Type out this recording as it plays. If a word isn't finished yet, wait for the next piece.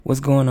What's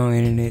going on,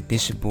 internet?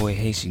 This your boy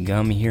Hey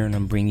Shigami here, and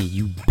I'm bringing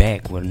you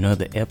back with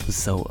another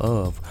episode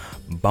of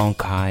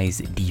Bonkai's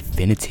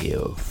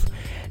Definitive.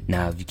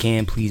 Now, if you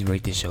can, please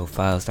rate this show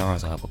 5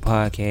 stars on Apple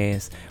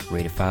Podcasts,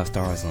 rate it 5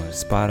 stars on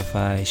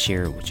Spotify,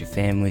 share it with your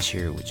family,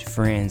 share it with your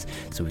friends,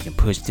 so we can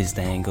push this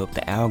thing up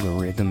the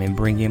algorithm and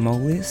bring in more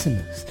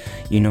listeners.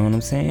 You know what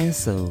I'm saying?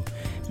 So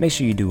make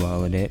sure you do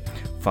all of that.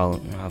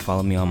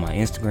 Follow me on my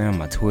Instagram,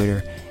 my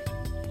Twitter,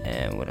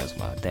 and what else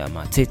about that?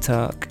 My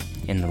TikTok.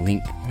 And the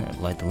link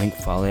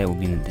for all that will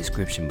be in the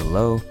description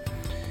below.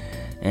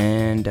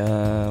 And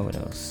what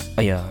else?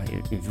 Oh yeah,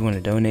 if you want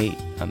to donate,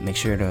 make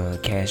sure to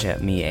cash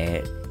out me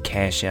at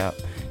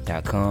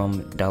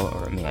cashout.com.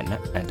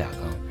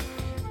 Not.com.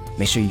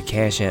 Make sure you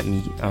cash out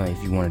me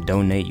if you want to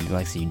donate.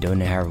 You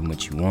donate however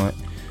much you want.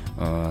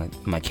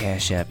 My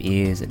cash app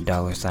is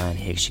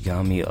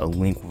 $Hexigami. A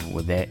link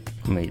with that.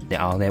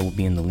 All that will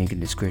be in the link in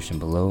the description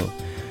below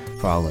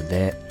for all of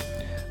that.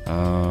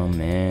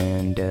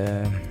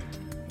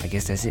 I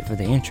guess that's it for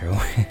the intro.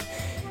 Like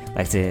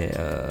I said,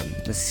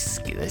 let's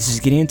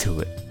just get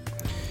into it.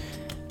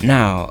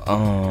 Now,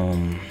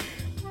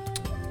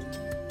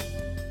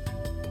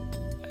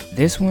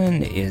 this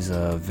one is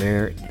a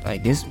very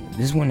this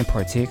one in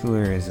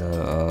particular is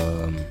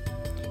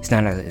it's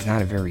not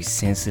a very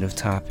sensitive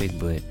topic,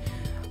 but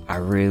I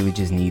really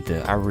just need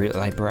to I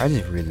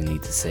just really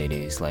need to say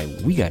this. Like,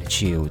 we gotta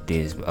chill with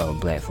this,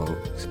 black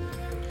folks.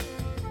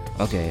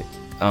 Okay.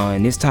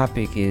 And this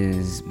topic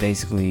is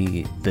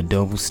basically the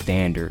double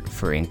standard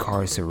for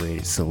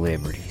incarcerated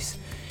celebrities.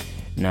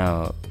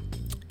 Now,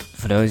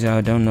 for those y'all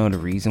who don't know, the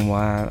reason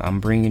why I'm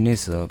bringing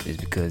this up is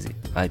because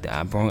I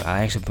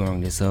actually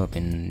brought this up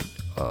in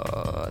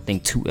I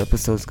think 2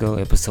 episodes ago,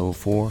 episode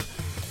 4,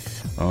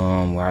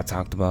 where I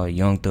talked about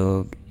Young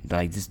Thug.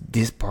 Like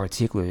this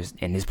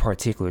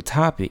particular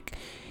topic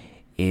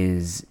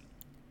is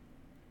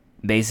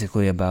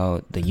basically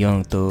about the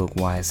Young Thug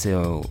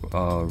YSL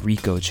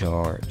RICO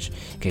charge.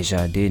 In case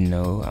y'all didn't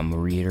know, I'm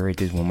gonna reiterate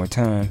this one more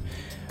time.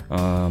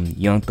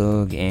 Young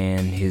Thug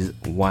and his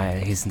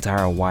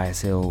entire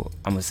YSL,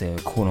 I'm gonna say a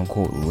quote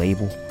unquote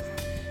label,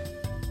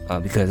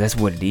 because that's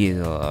what it is.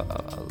 A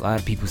lot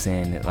of people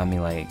saying that,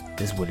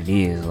 this is what it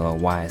is.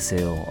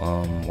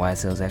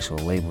 YSL's actual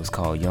label is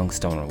called Young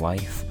Stoner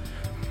Life,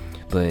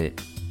 but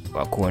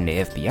according to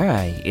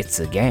FBI, it's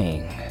a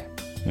gang.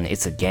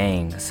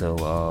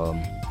 So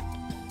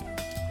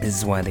this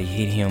is why they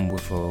hit him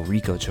with a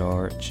RICO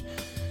charge,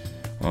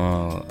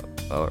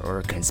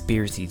 or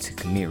conspiracy to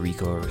commit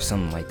RICO or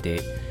something like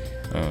that.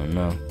 I don't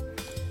know.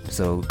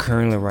 So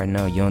currently, right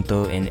now, Young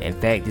Thug, and in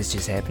fact, this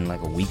just happened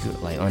under a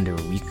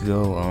week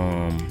ago.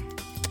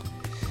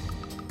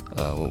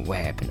 What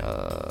happened?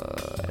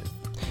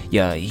 He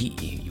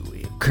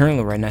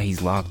currently right now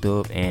he's locked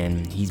up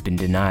and he's been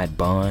denied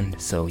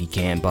bond, so he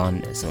can't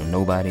bond. So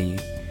nobody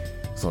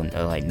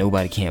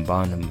can't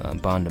bond him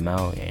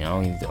out, and I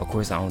don't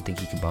think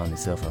he can bond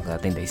himself. I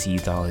think they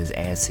seized all his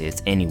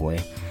assets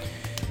anyway.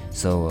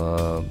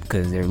 So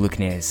because they're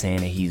looking at it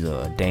saying that he's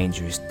a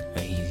dangerous,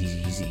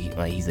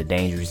 he's a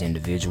dangerous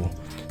individual.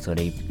 So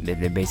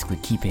they're basically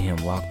keeping him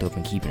locked up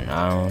and keeping an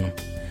eye on him.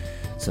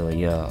 So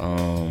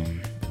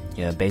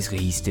basically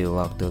he's still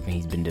locked up and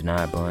he's been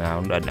denied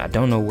bond. I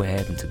don't know what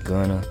happened to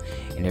Gunna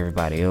and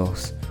everybody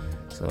else.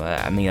 So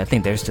I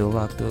think they're still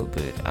locked up,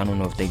 but I don't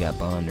know if they got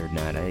bond or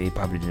not. They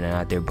probably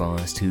denied their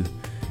bonds too.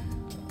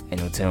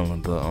 Ain't no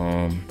telling. But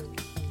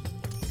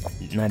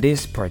now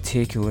this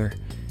particular,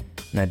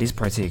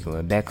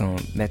 back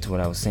to what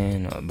I was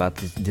saying about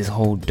this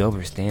whole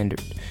double standard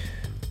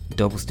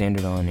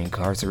on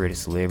incarcerated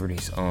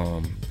celebrities.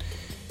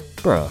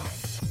 Bruh,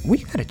 we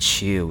gotta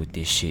chill with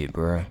this shit,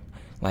 bruh.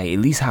 Like, at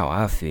least how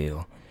I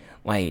feel.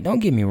 Like, don't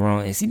get me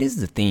wrong. And see, this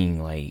is the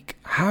thing.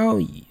 How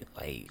do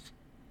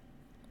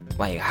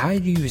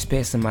you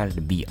expect somebody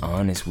to be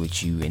honest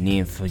with you, and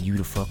then for you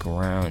to fuck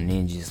around and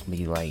then just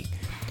be like,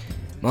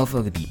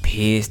 motherfucker be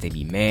pissed, they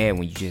be mad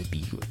when you just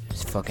be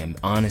fucking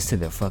honest to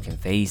their fucking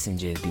face and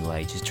just be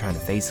like, just trying to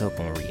face up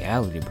on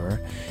reality, bro.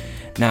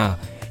 Now,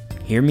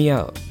 hear me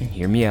out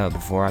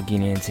before I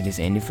get into this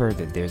any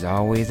further. There's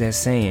always that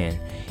saying,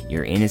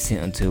 you're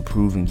innocent until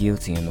proven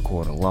guilty in the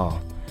court of law.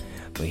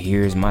 But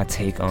here's my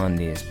take on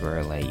this,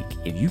 bro. Like,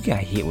 if you got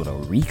hit with a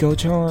RICO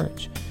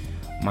charge,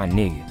 my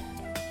nigga,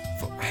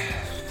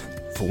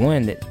 for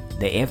one, that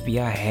the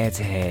FBI had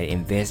to have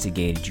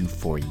investigated you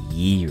for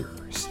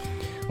years.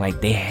 Like,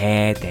 they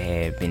had to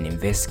have been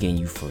investigating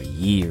you for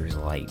years.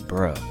 Like,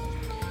 bruh,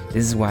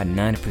 this is why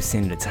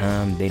 90% of the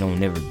time they don't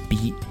never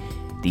beat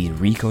these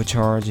RICO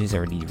charges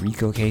or these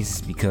RICO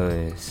cases,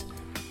 because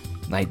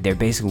they're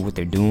basically, what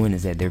they're doing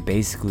is that they're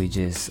basically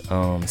just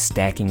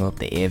stacking up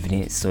the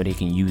evidence so they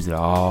can use it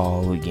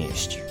all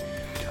against you.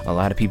 A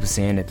lot of people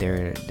saying that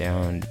they're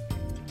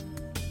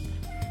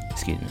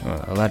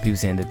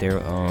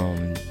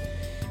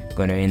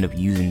gonna end up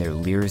using their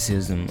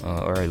lyricism,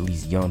 or at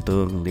least Young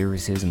Thug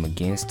lyricism,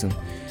 against them,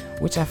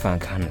 which I find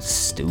kind of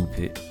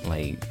stupid.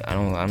 Like, I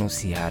don't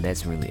see how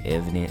that's really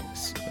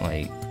evidence.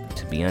 Like,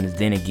 to be honest.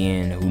 Then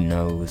again, who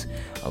knows?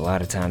 A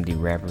lot of times the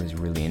rappers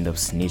really end up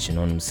snitching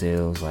on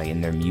themselves, like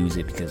in their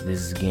music, because this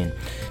is again,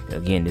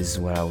 this is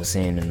what I was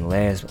saying in the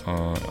last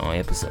on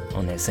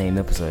that same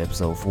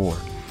episode 4.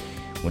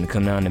 When it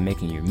comes down to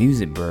making your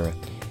music, bruh,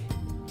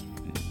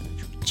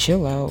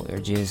 chill out, or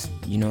just,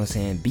 you know what I'm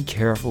saying, be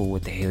careful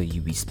what the hell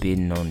you be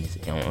spitting on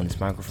this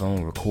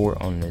microphone, record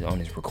on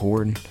this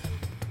recording,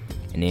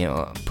 and then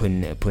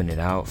putting it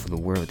out for the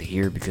world to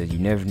hear, because you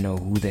never know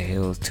who the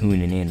hell's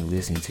tuning in and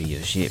listening to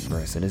your shit,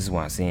 bro. So this is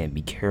why I'm saying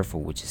be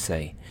careful what you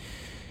say,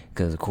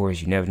 because of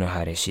course you never know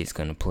how that shit's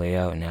gonna play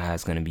out and how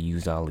it's gonna be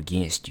used all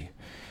against you.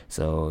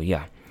 So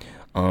yeah,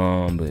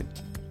 but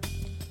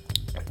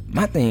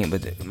my thing, the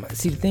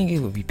thing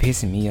is, what be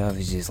pissing me off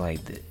is just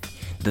like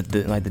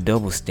the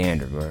double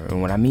standard, bro.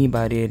 And what I mean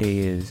by that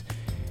is,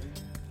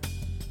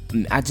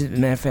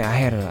 matter of fact, I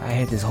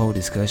had this whole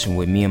discussion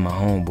with me and my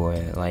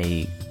homeboy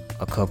like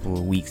a couple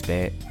of weeks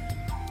back.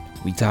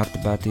 We talked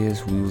about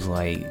this. We was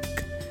like,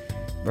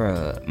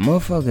 bruh,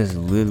 motherfuckers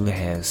literally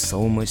have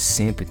so much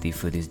sympathy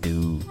for this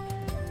dude.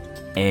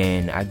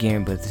 And I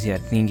guarantee, but see, the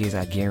thing is,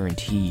 I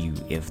guarantee you,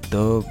 if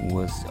Thug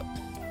was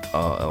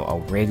a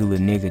regular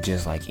nigga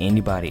just like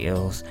anybody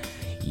else,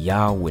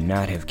 y'all would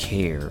not have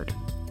cared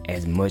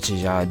as much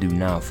as y'all do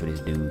now for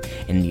this dude.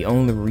 And the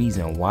only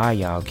reason why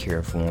y'all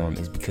care for him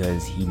is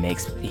because he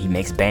makes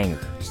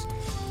bangers,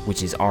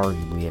 which is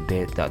arguably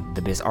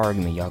the best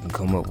argument y'all can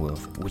come up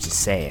with, which is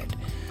sad.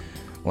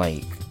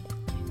 Like,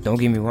 don't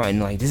get me wrong, and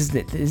like this is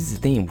the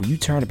thing, when you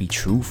try to be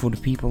truthful to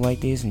people like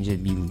this and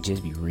just be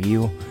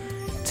real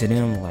to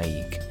them,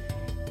 like,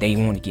 they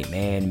want to get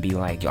mad and be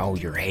like, oh,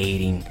 you're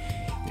hating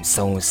and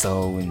so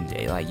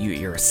and like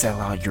you're a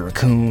sellout, you're a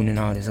coon and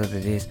all this other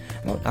this.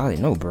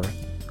 No, bro.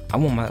 I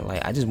want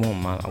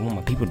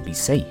my people to be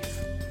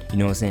safe. You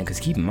know what I'm saying? Cause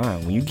keep in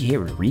mind, when you get hit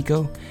with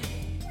RICO,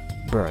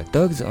 bro,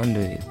 Thug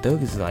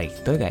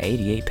got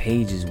 88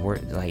 pages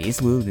worth. Like,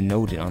 it's literally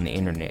noted on the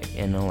internet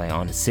and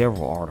on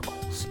several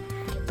articles.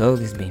 Thug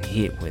has been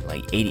hit with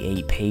like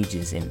 88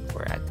 pages, and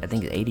I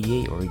think it's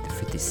 88 or either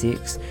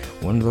 56,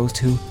 one of those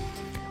two.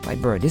 Like,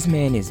 bro, this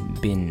man is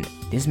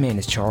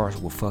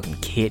charged with fucking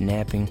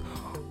kidnapping,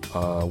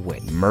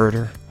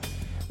 murder.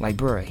 Like,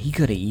 bro,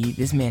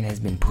 this man has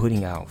been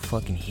putting out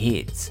fucking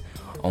hits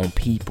on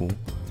people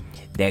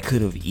that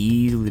could have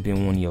easily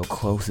been one of your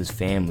closest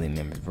family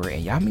members, bro.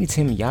 And y'all mean to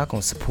tell me y'all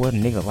gonna support a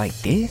nigga like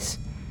this?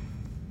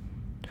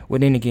 Well,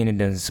 then again, it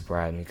doesn't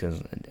surprise me,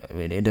 because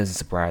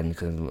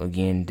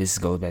again, this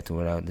goes back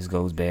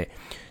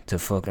to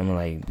fucking,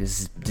 like,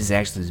 this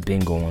actually has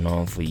been going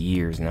on for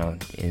years now.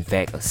 In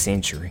fact, a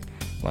century.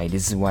 Like,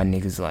 this is why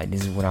niggas, like,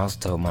 this is what I also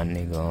told my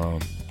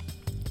nigga,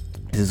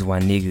 this is why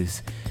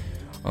niggas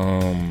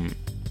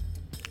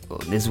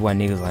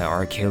like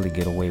R. Kelly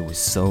get away with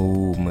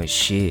so much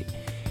shit,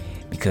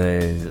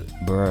 because,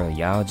 bruh,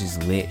 y'all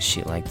just let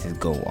shit like this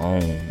go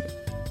on.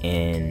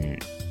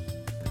 And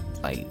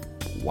like,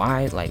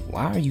 why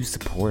are you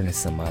supporting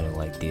somebody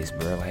like this,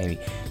 bro? Like,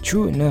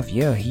 true enough,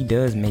 yeah, he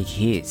does make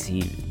hits,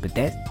 he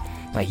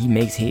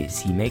makes hits,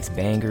 he makes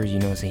bangers, you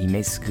know what I'm saying, he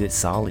makes good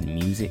solid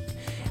music.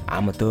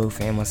 I'm a Thug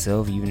fan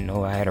myself, even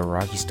though I had a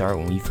rocky start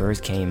when he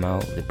first came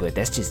out. But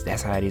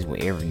that's how it is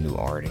with every new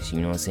artist. You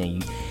know what I'm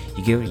saying?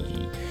 You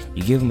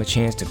give them a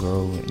chance to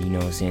grow. You know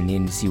what I'm saying?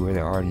 Then to see where they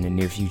are in the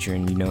near future,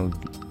 and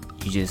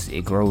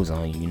it grows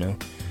on you. You know.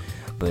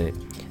 But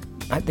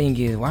my thing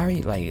is, why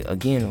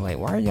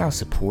are y'all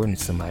supporting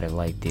somebody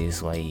like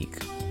this?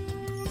 Like,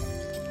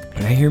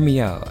 now hear me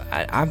out.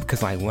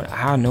 Because like,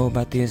 how I know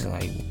about this,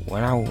 like,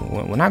 when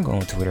I go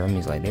on Twitter, I mean,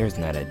 it's like, there's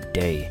not a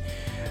day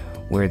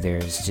where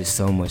there's just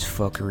so much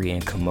fuckery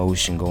and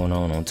commotion going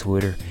on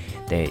Twitter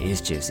that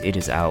it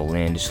is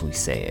outlandishly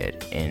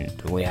sad. And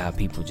the way how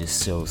people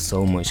just show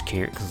so much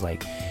care, because,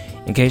 like,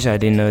 in case y'all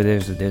didn't know,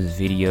 there's a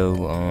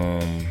video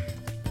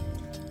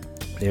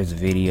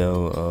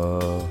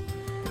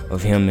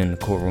of him in the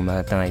courtroom,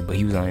 I think, but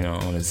he was on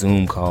a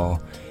Zoom call.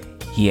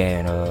 He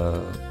had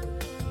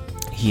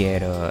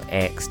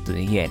asked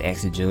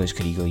the judge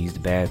could he go use the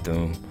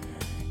bathroom,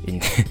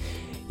 and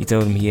he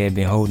told him he had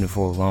been holding it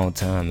for a long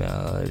time.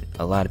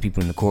 A lot of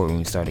people in the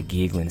courtroom started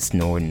giggling,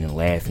 snorting, and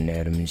laughing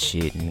at him and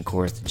shit. And of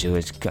course, the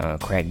judge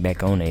cracked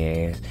back on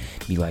their ass,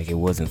 be like it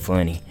wasn't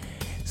funny.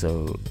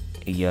 So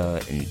yeah,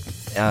 and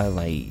I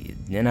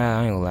ain't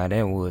gonna lie,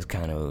 that was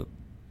kind of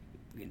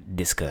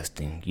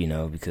disgusting,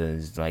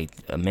 because like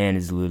a man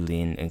is literally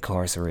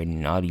incarcerated,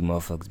 and all these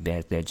motherfuckers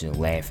back there just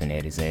laughing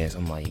at his ass.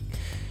 I'm like,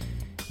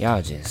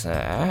 y'all just,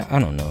 I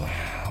don't know,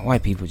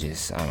 white people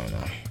just, I don't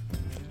know.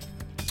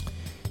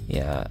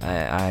 Yeah,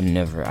 I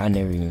never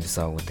even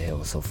saw what the hell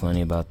was so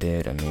funny about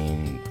that. I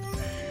mean,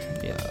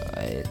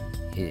 yeah.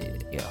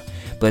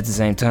 But at the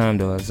same time,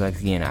 though, it's like,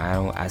 again,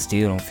 I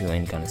still don't feel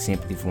any kind of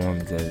sympathy for him,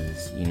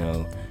 because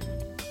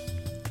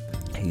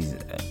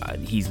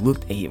he's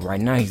looked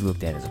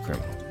at as a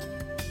criminal.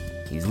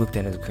 He's looked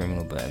at as a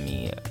criminal, but I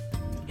mean,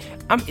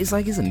 it's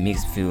like it's a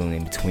mixed feeling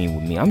in between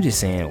with me. I'm just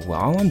saying,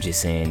 all I'm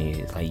just saying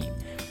is, like,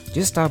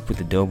 just stop with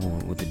the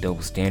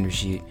double standard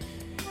shit.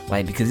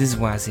 Like, because this is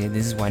why I said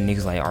this is why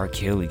niggas like R.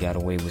 Kelly got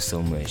away with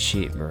so much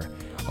shit, bro.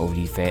 Over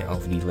these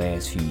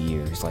last few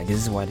years. Like, this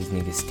is why these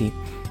niggas still.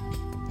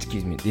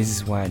 Excuse me. This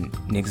is why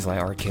niggas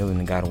like R.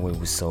 Kelly got away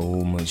with so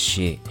much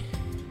shit.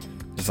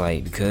 It's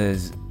like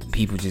because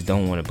people just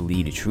don't want to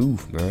believe the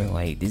truth, bro.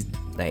 Like this,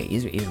 like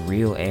it's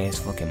real ass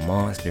fucking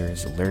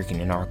monsters lurking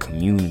in our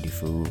community,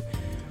 fool.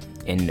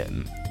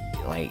 And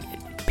like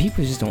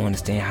people just don't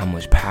understand how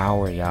much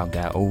power y'all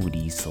got over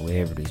these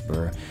celebrities,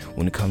 bro.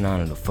 When it come down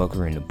to the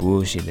fuckery and the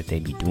bullshit that they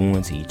be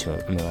doing to each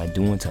other, I mean, like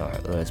doing to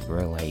us,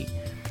 bro. Like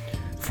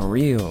for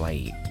real,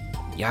 like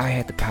y'all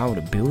had the power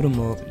to build them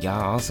up.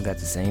 Y'all also got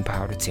the same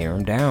power to tear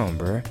them down,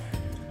 bro.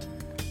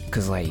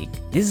 Cause like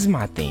this is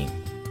my thing.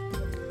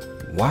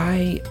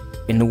 Why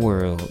in the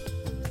world?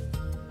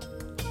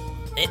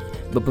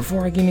 But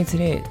before I get into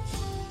that,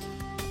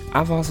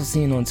 I've also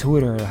seen on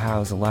Twitter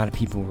how a lot of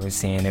people were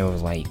saying there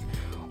was like,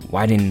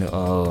 why didn't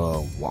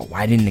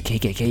the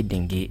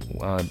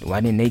KKK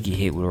why didn't they get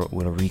hit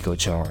with a RICO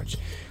charge?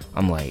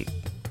 I'm like,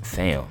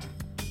 fam,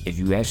 if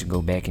you actually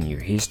go back in your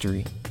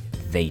history,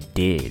 they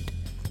did.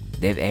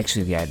 They've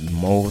actually got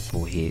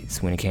multiple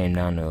hits when it came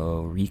down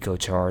to RICO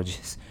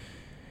charges.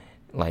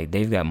 Like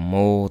they've got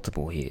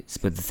multiple hits,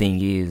 but the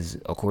thing is,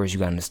 of course, you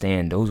gotta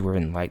understand those were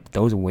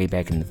way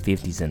back in the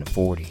 50s and the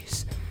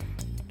 40s,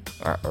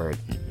 or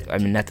I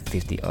mean not the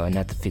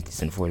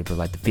 50s and 40s, but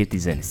like the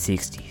 50s and the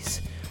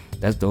 60s.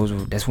 That's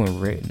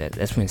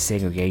when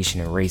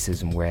segregation and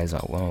racism were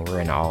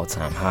in an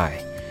all-time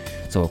high.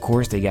 So of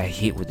course they got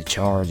hit with the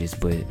charges,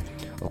 but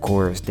of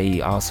course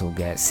they also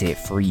got set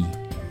free.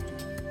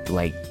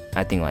 Like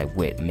I think like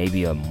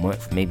maybe a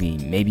month, maybe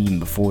even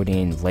before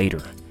then,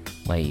 later,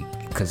 like.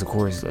 Because of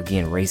course,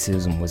 again,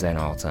 racism was at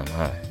an all-time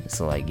high.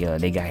 So like, yeah,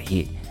 they got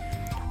hit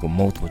with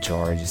multiple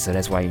charges. So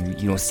that's why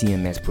you don't see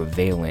them as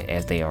prevalent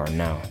as they are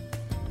now.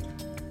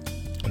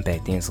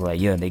 Back then, so like,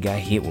 yeah, they got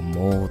hit with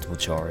multiple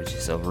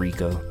charges of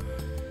RICO.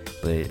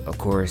 But of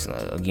course,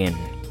 again,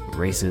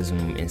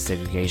 racism and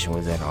segregation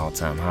was at an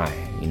all-time high.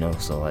 You know,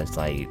 so it's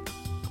like,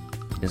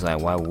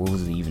 what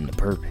was even the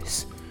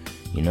purpose?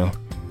 You know.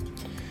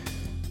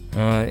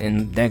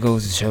 And that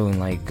goes to show,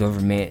 like,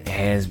 government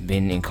has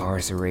been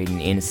incarcerating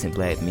innocent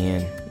black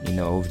men, you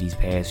know, over these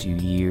past few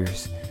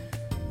years.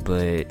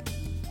 But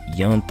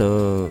Young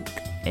Thug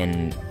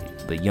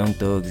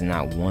is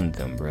not one of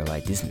them, bro.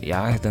 Like this,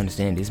 y'all have to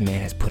understand. This man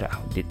has put out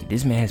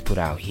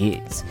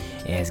hits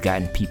and has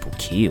gotten people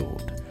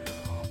killed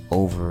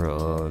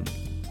over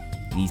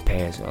this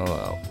past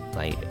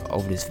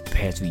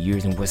few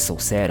years. And what's so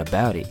sad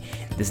about it?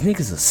 This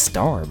nigga's a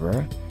star,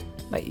 bro.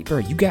 Like, bro,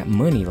 you got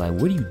money. Like,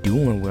 what are you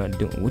doing? What are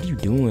you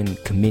doing? Like,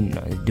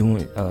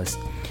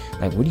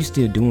 what are you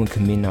still doing?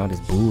 Committing all this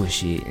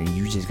bullshit, and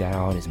you just got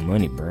all this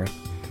money, bro.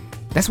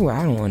 That's what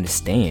I don't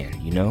understand.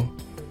 You know,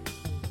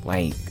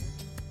 like,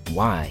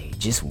 why?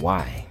 Just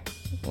why?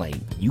 Like,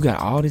 you got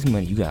all this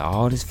money, you got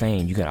all this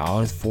fame, you got all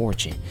this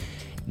fortune.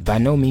 By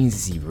no means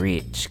is he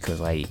rich, cause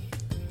like,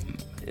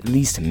 at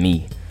least to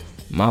me,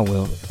 my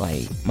wealth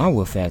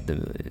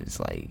factor is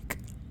like.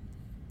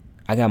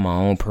 I got my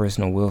own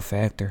personal will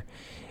factor,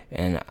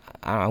 and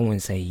I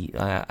wouldn't say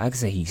I could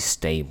say he's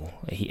stable.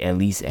 At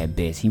least at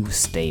best, he was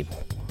stable.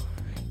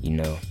 You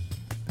know,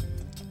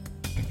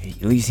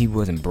 at least he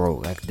wasn't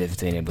broke. I could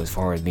definitely say that. But as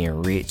far as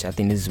being rich, I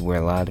think this is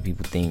where a lot of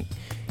people think,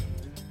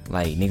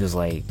 like niggas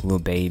like Lil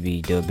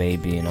Baby, Dub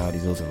Baby, and all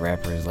these other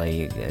rappers,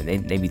 like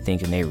they be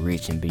thinking they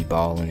rich and be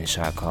balling and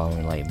shot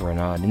calling. Like, bro,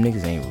 nah, them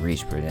niggas ain't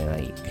rich, bro. They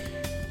like,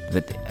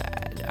 but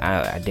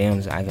I can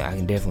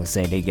definitely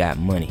say they got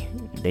money.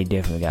 They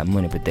definitely got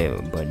money, but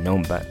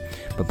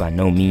by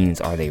no means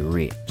are they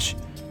rich.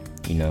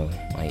 You know,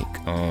 like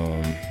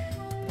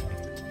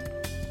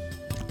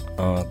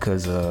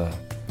cause what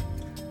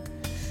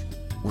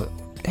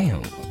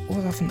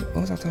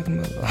was I talking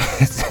about?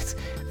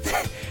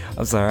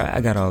 I'm sorry,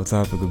 I got off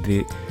topic a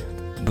bit,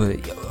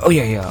 but why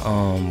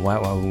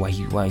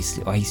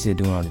he still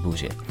doing all this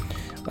bullshit?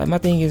 Like, my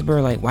thing is,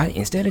 bro, like, why,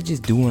 instead of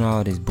just doing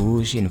all this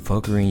bullshit and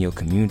fuckery in your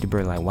community,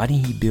 bro, like, why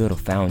didn't he build a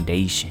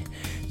foundation?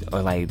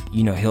 Or, like,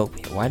 you know,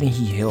 why didn't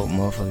he help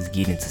motherfuckers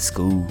get into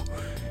school?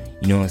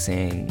 You know what I'm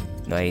saying?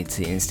 Like,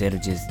 instead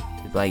of just,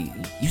 like,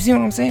 you see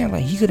what I'm saying?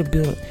 Like, he could have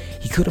built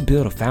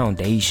a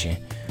foundation,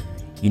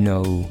 you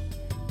know,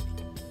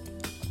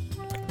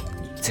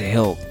 to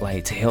help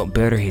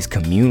better his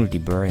community,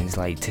 bro. And it's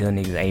like, tell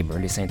niggas, hey, bro,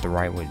 this ain't the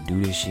right way to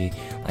do this shit.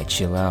 Like,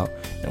 chill out.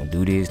 Don't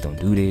do this.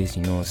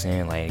 You know what I'm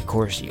saying? Like, of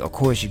course you're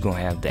gonna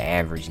have the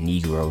average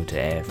Negro to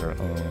average,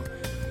 or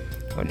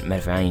matter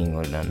of fact, I ain't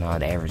gonna know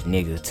the average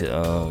nigga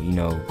to, you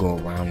know, go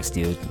around and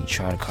still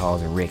try to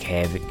cause and wreak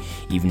havoc,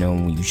 even though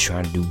when you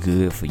trying to do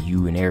good for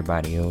you and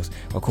everybody else.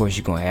 Of course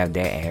you're gonna have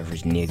that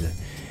average nigga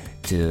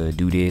to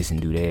do this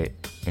and do that,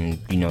 and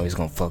you know it's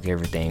gonna fuck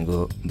everything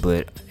up.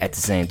 But at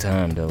the same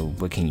time, though,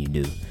 what can you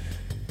do?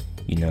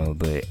 You know,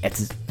 but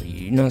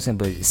you know what I'm saying?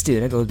 But still,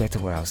 that goes back to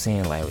what I was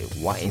saying. Like,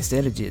 why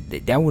instead of just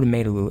that would have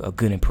made a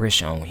good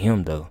impression on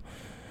him, though.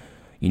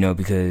 You know,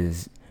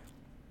 because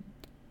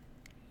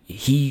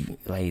he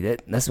like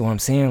that's what I'm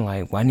saying.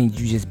 Like, why didn't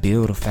you just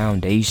build a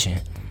foundation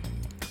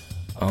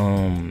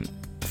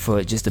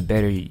for just to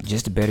better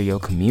your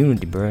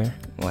community, bruh.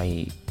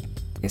 Like,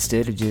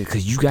 instead of just,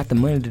 cause you got the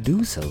money to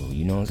do so,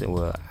 you know what I'm saying?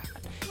 Well,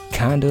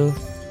 kind of,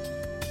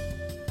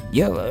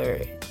 yeah,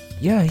 you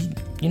know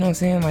what I'm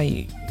saying?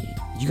 Like,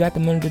 you got the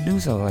money to do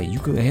so. Like, you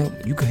could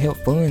help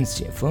fund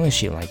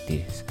shit like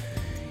this.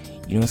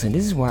 You know what I'm saying?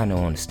 This is why I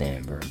don't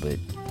understand, bro. But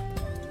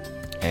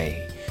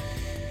hey,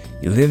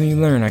 you live and you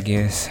learn, I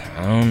guess.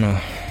 I don't know.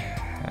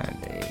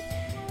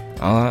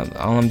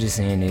 All I'm just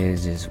saying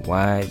is just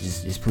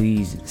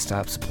please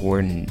stop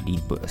supporting this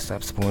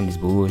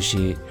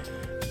bullshit.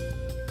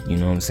 You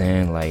know what I'm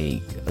saying?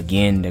 Like,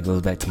 again, that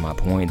goes back to my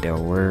point. There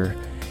were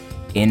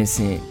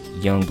innocent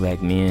young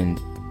black men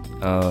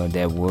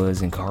that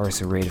was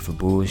incarcerated for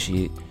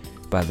bullshit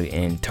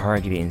and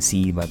targeted and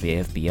seized by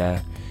the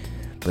FBI.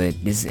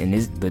 But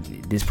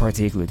this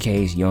particular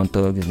case, Young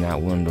Thug is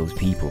not one of those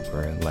people,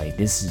 bro. Like,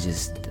 this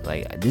is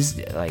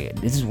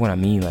what I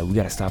mean. Like, we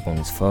gotta stop on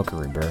this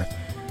fuckery, bro.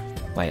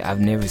 Like, I've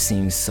never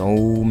seen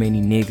so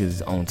many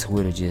niggas on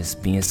Twitter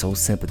just being so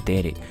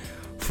sympathetic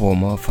for a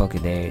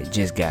motherfucker that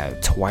just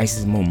got twice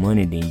as more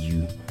money than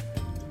you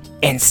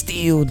and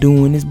still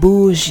doing this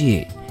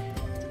bullshit.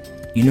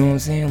 You know what I'm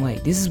saying?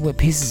 Like, this is what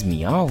pisses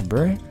me off,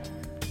 bruh.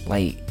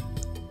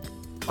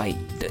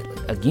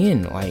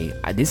 Again,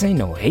 this ain't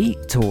no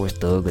hate towards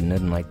Thug or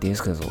nothing like this,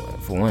 cause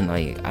for one,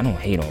 like, I don't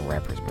hate on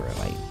rappers, bro.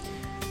 Like,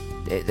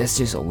 that's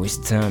just a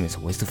waste of time. It's a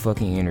waste of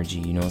fucking energy.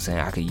 You know what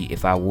I'm saying?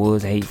 If I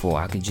was hateful,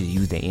 I could just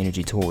use that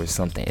energy towards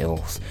something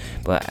else.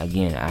 But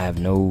again, I have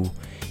no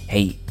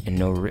hate and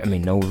no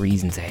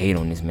reason to hate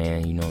on this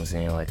man. You know what I'm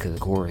saying? Like, cause of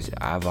course,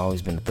 I've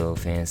always been a Thug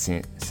fan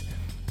since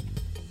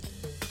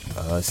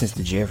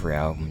the Jeffrey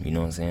album. You know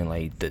what I'm saying?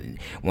 Like, the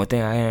one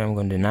thing I am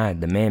gonna deny,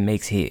 the man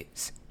makes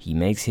hits. He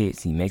makes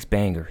hits, he makes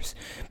bangers,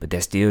 but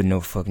that's still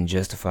no fucking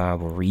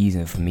justifiable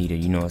reason for me to,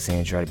 you know what I'm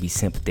saying, try to be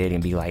sympathetic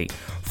and be like,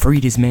 free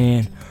this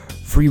man,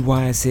 free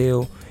YSL, you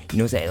know what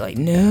I'm saying? Like,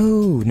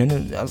 no.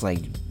 I was like,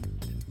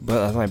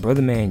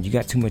 brother man, you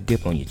got too much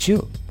dip on your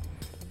chip.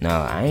 No,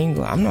 I'm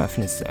not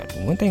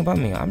finna. One thing about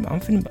me,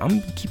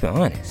 I'm keeping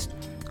honest.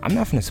 I'm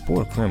not finna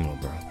support a criminal,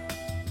 bro.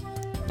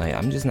 Like,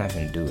 I'm just not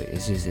finna do it.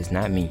 It's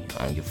not me.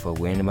 I don't give a fuck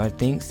what anybody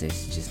thinks.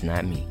 It's just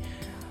not me.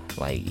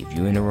 Like, if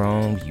you in the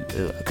wrong,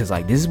 cause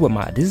like, this is what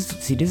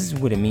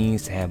it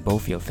means to have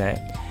both your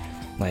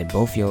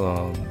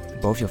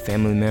both your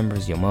family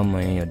members, your mama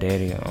and your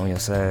daddy on your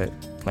side,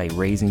 like,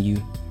 raising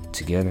you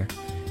together.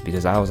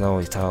 Because I was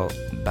always taught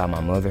by my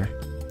mother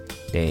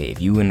that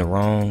if you in the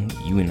wrong,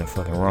 you in the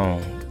fucking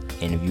wrong.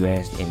 And if your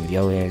ass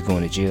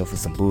going to jail for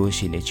some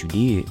bullshit that you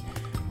did,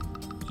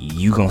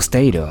 you gonna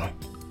stay there.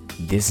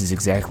 This is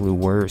exactly the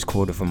words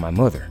quoted from my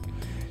mother.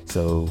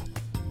 So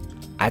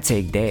I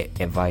take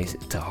that advice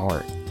to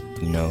heart,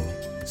 you know.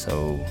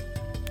 So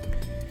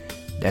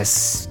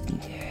that's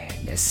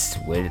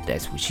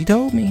what she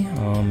told me.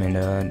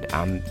 And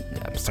I'm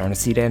starting to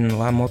see that in a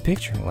lot more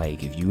picture.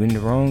 Like, if you in the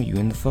wrong, you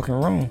in the fucking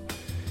wrong. You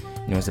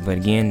know what I'm saying? But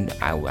again,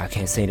 I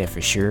can't say that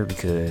for sure,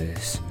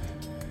 because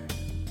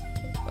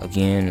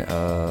again,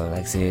 like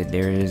I said,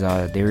 there's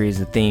that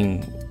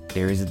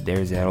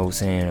old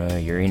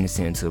saying, you're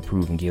innocent until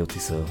proven guilty.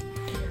 So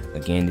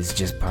again, this is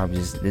just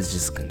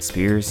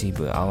conspiracy.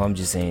 But all I'm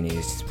just saying is,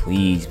 just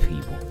please,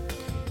 people,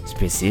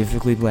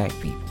 specifically black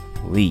people,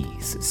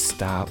 please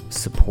stop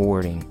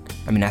supporting.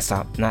 Not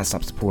stop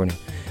supporting.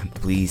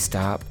 Please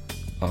stop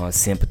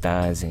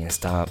sympathizing and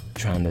stop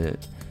trying to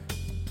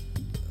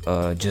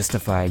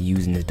justify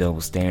using the double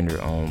standard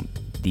on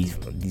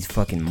these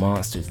fucking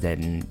monsters that,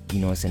 you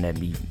know what I'm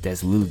saying,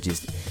 that's really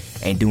just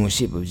ain't doing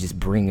shit but just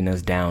bringing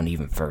us down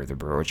even further,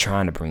 bro, or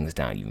trying to bring us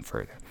down even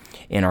further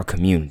in our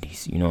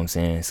communities. You know what I'm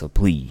saying? So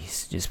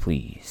please, just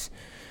please.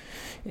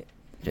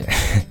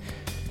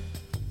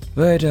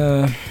 But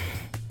like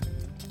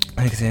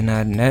I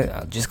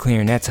said, just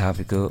clearing that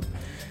topic up.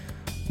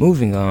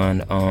 Moving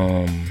on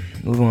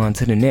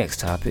to the next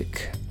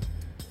topic.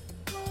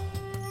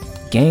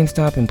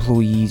 GameStop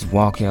employees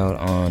walk out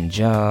on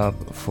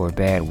job for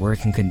bad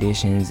working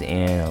conditions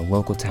in a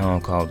local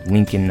town called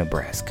Lincoln,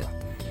 Nebraska.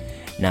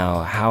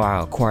 Now, how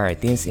I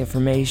acquired this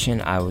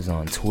information, I was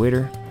on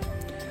Twitter.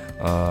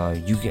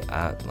 If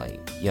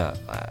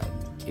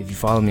you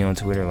follow me on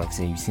Twitter, like I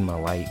said, you see my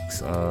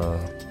likes.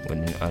 Like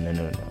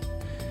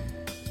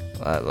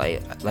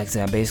I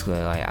said, I basically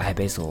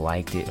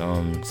liked it,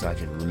 so I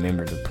could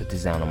remember to put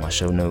this down on my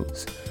show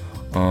notes.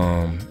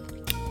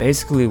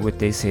 Basically what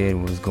they said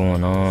was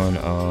going on,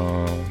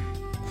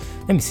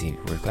 let me see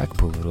real quick. I can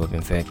pull it up.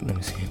 In fact, let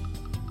me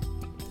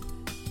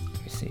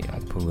see, I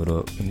can pull it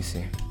up. Let me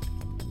see.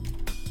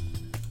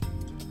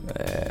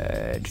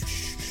 Where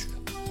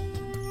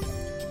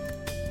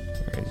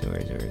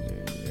is it?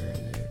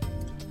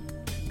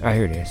 Alright,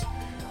 here it is.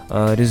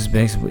 This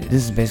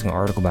is basically an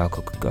article about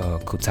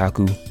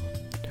Kotaku.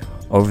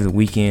 Over the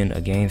weekend,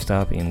 a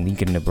GameStop in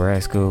Lincoln,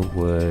 Nebraska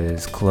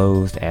was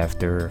closed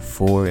after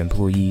 4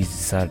 employees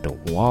decided to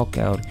walk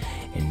out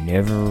and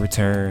never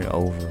return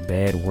over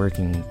bad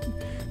working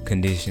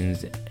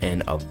conditions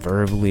and a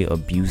verbally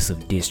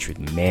abusive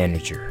district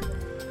manager.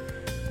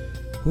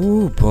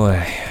 Ooh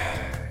boy.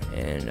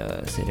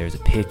 And see, there's a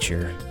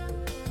picture.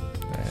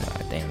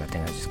 Damn, I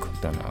think I just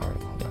clicked on the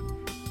article.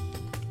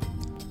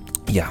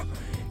 Yeah,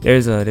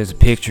 there's a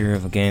picture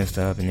of a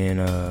GameStop, and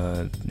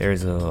then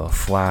there's a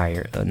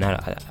flyer.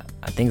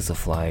 I think it's a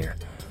flyer.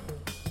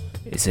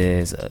 It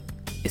says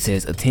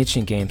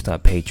attention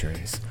GameStop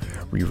patrons.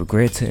 We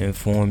regret to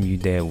inform you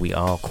that we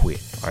all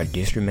quit. Our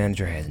district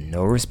manager has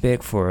no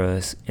respect for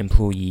us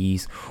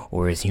employees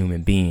or as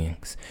human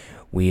beings.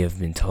 We have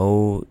been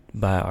told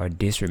by our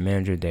district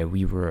manager that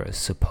we were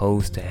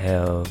supposed to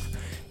have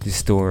the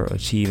store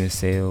achieving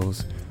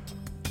sales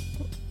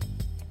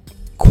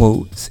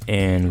quotes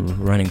and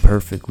running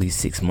perfectly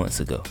 6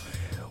 months ago,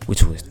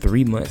 which was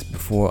 3 months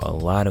before a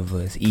lot of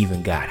us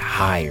even got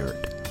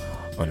hired.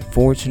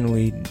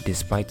 Unfortunately,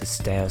 despite the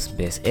staff's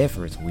best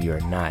efforts, we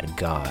are not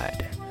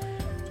God.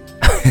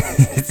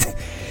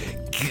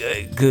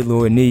 Good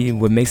Lord,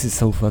 what makes it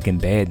so fucking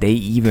bad, they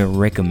even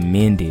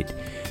recommended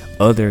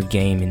other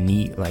gaming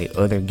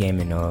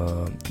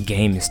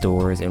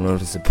stores in order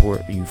to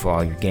support you for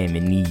all your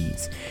gaming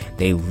needs.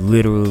 They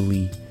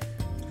literally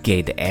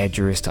gave the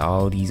address to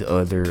all these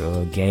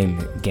other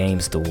game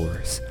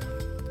stores.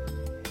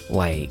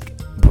 Like,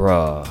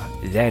 bruh,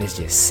 that is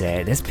just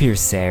sad. That's pure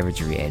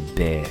savagery at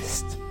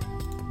best.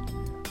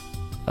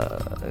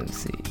 Let's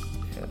see.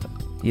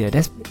 Yeah,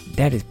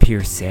 that is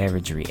pure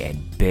savagery at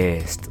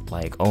best.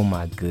 Like, oh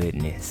my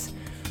goodness.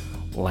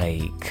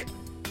 Like,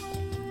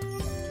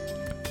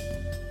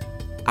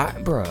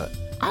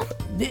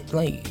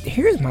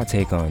 here's my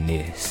take on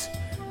this.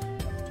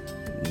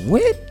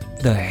 What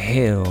the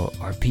hell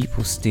are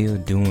people still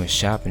doing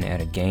shopping at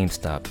a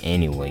GameStop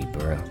anyway,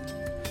 bro?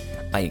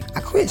 Like,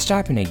 I quit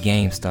shopping at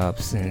GameStop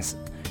since,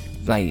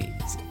 like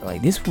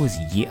this was,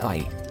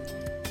 I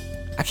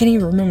can't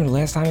even remember the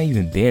last time I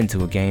even been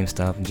to a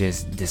GameStop and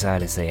just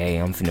decided to say, hey,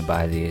 I'm finna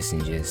buy this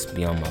and just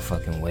be on my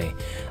fucking way.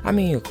 I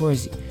mean, of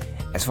course,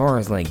 as far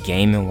as like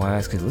gaming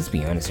wise, because let's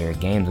be honest here,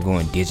 games are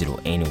going digital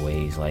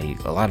anyways.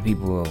 Like, a lot of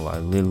people are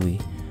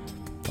literally,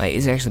 like,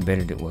 it's actually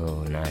better to,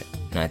 well,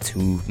 not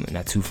too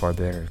far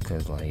better,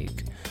 because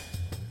like,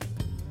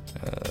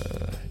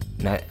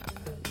 not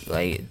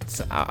like,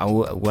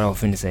 what I was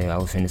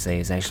finna say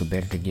it's actually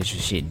better to get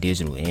your shit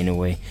digital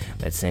anyway.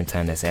 But at the same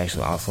time, that's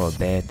actually also a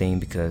bad thing,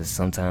 because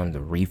sometimes the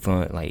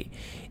refund, like,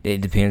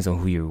 it depends on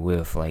who you're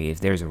with. Like,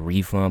 if there's a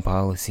refund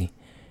policy,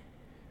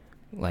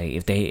 like,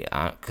 if they,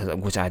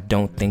 which I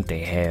don't think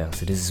they have,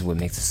 so this is what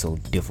makes it so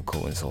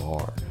difficult and so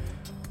hard.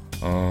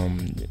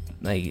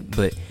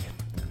 But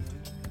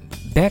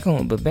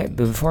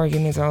before I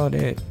get into all of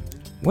that,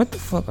 what the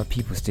fuck are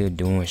people still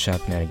doing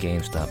shopping at a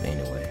GameStop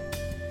anyway?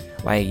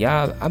 Like,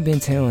 y'all, I've been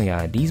telling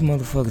y'all, these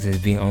motherfuckers has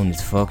been on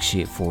this fuck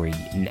shit for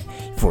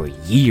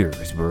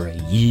years, bro,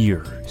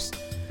 years.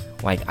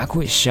 Like, I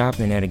quit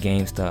shopping at a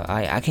GameStop.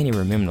 I can't even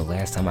remember the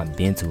last time I've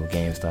been to a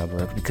GameStop,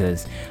 bro,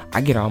 because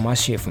I get all my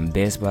shit from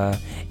Best Buy,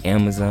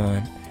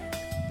 Amazon,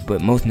 but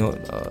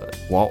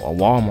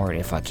Walmart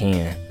if I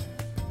can.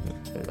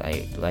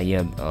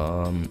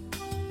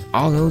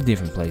 All those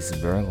different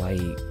places, bro.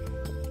 Like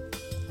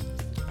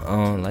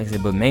I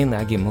said, but mainly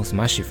I get most of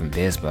my shit from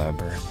Best Buy,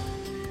 bro.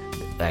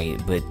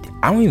 Like, but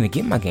I don't even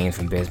get my games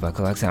from Best Buy,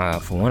 cause like I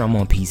said, for one, I'm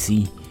on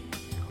PC.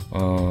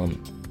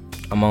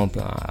 I'm on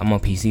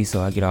PC,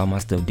 so I get all my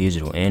stuff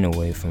digital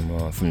anyway from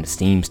the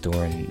Steam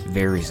store and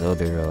various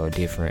other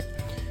different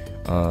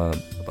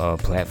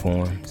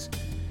platforms.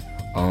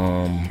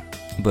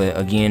 But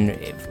again,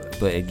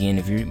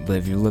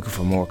 if you're looking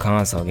for more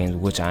console games,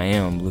 which I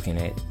am looking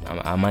at,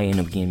 I might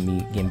end up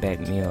getting back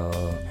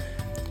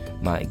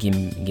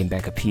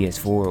a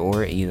PS4,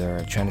 or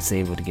either trying to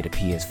save it to get a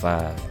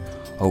PS5.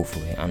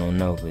 Hopefully, I don't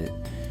know, but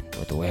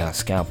with the way how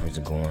scalpers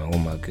are going, oh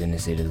my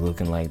goodness, it is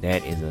looking like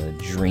that is a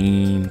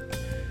dream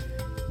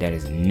that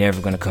is never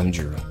gonna come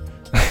true.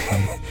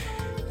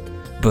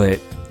 But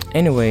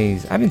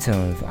anyways, I've been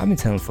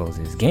telling folks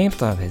this.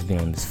 GameStop has been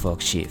on this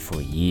fuck shit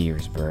for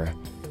years, bruh.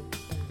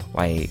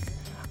 Like,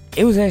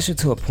 it was actually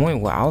to a point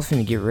where I was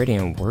finna get ready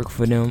and work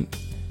for them.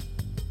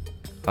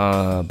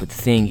 But the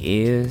thing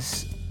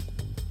is,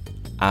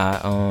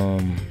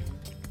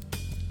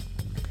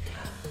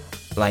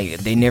 like,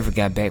 they never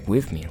got back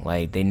with me.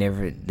 Like, they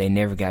never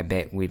got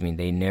back with me.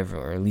 They never,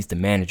 or at least the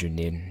manager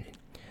didn't.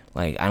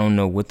 Like, I don't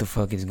know what the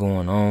fuck is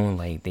going on.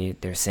 Like,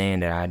 they're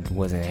saying that I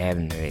wasn't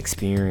having the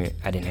experience.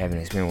 I didn't have an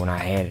experience when I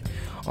had it.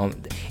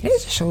 It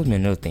just shows me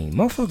another thing.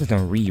 Motherfuckers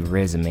don't read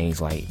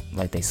resumes like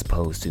they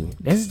supposed to.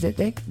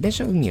 That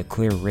shows me a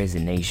clear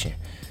resignation.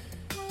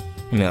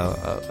 Not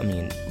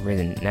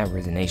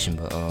resignation,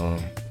 but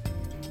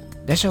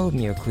that shows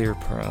me a clear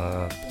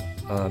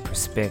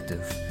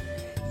perspective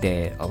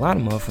that a lot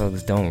of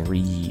motherfuckers don't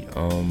read.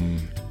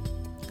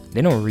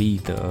 They don't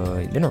read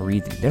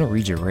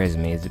your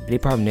resumes. They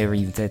probably never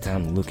even take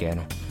time to look at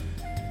them.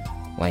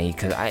 Like,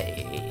 cause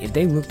if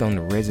they looked on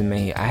the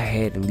resume, I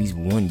had at least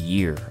 1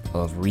 year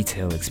of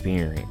retail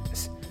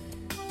experience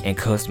and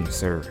customer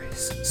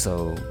service.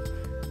 So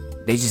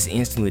they just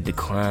instantly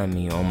declined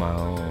me on my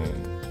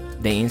own.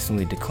 They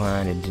instantly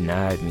declined and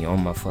denied me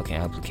on my fucking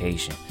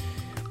application.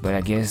 But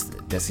I guess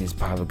that's just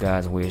probably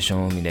God's way of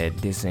showing me that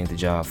this ain't the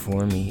job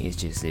for me.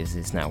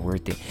 It's not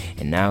worth it.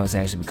 And now it's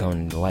actually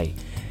becoming the light.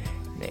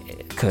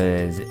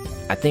 Cause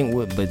I think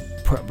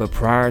but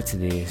prior to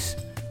this,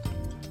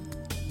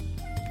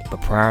 I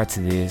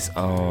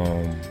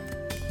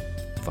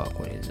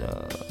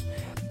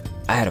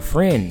had a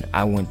friend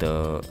I went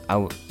to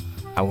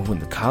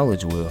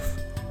college with.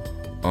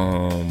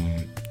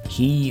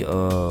 He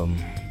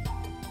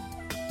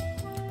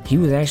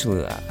was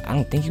actually, I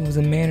don't think he was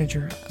a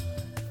manager.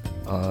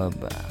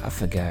 But I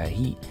forgot.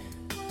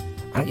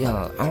 I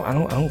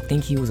don't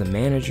think he was a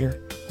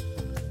manager.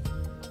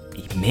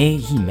 He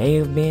may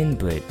have been,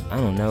 but I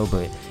don't know.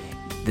 But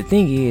the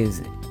thing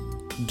is,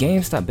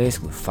 GameStop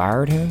basically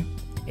fired him,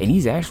 and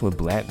he's actually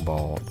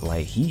blackballed.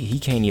 Like he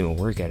can't even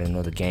work at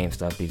another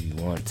GameStop if he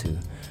wanted to.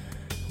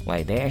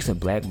 Like they actually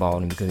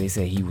blackballed him because they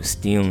said he was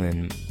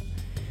stealing.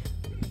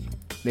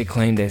 They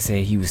claimed they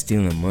said he was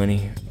stealing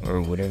money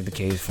or whatever the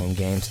case from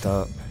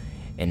GameStop,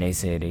 and they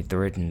said they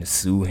threatened to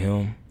sue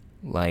him.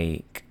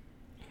 Like,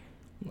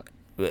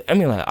 I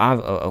mean, like,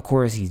 of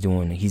course he's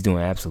doing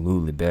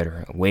absolutely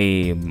better,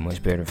 way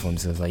much better for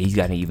himself. Like he's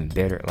got an even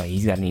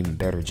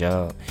better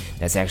job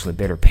that's actually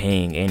better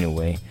paying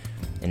anyway.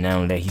 And not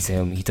only that, he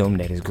told me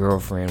that his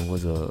girlfriend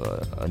was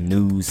a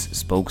news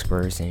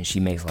spokesperson. She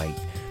makes like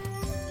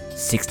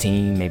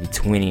 16, maybe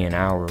 20 an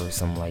hour or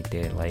something like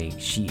that. Like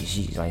she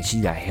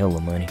got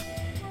hella money.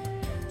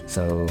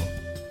 So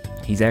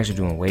he's actually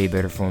doing way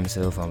better for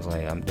himself. I was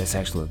like, that's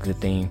actually a good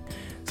thing.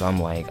 So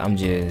I'm like, I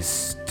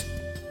was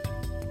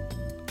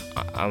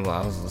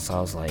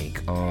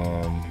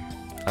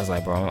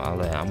like, bro,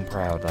 I'm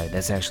proud. Like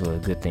that's actually a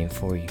good thing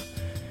for you.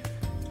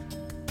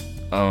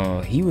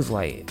 He was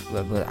like,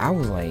 but I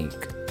was like,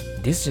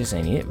 this just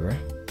ain't it, bro.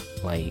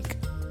 Like,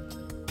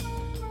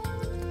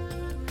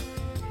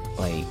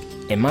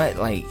 and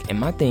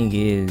my thing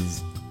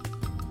is,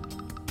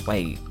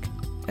 like,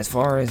 as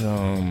far as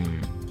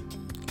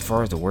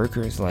the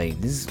workers,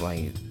 like, this is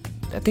like,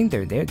 I think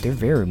they're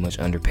very much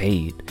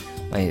underpaid.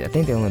 Like, I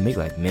think they only make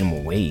like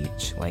minimum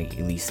wage, like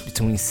at least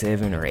between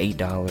 $7 or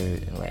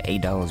 $8, like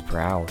 $8 per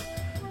hour.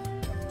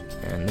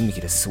 And let me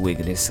get a swig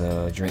of this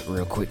drink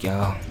real quick,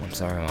 y'all. I'm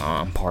sorry,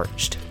 I'm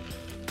parched.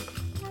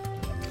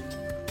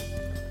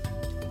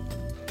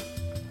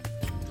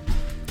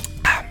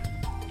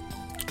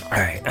 All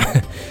right.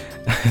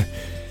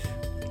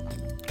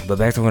 But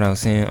back to what I was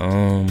saying.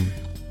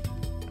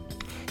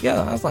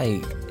 Yeah, I was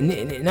like,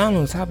 not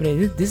on top of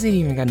that, this ain't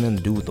even got nothing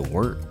to do with the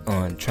work.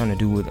 Trying to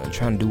do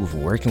with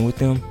working with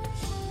them.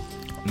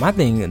 My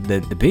thing,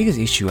 the biggest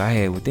issue I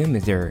had with them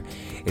is their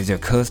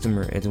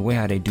customer, is the way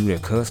how they do their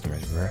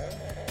customers, bro.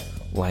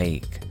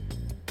 Like,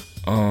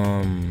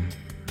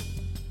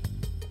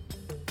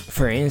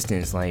 for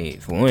instance,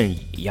 like, for one,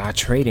 y'all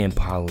trade-in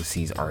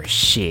policies are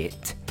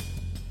shit.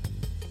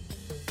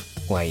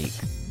 Like,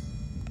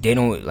 they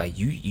don't, like,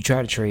 you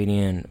try to trade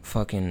in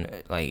fucking,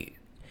 like,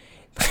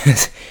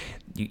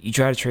 you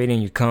try to trade in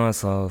your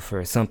console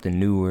for something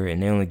newer,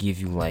 and they only give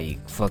you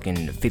like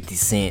fucking 50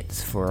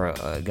 cents for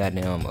a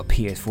goddamn a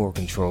PS4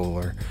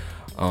 controller.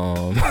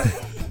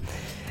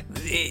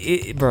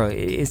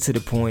 It's to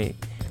the point.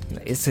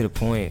 It's to the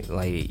point.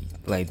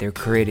 Like their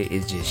credit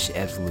is just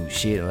absolute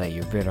shit. Like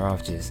you're better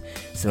off just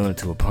selling it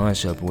to a pawn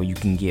shop where you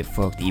can get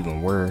fucked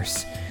even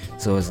worse.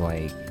 So it's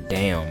like,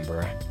 damn,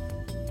 bro.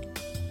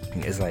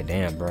 It's like,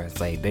 damn, bro. It's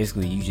like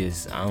basically you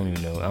just I don't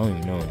even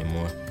know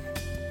anymore.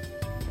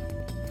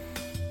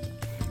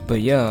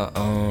 But yeah,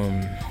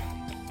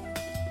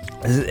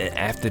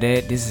 after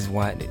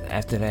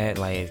that,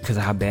 like, cause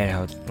of how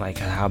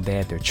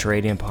bad their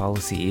trade-in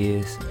policy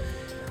is,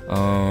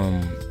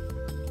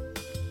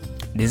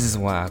 this is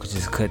why I could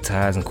just cut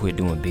ties and quit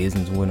doing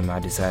business with them. I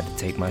decided to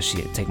take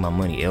my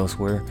money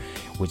elsewhere,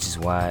 which is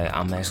why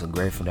I'm actually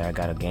grateful that I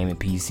got a gaming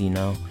PC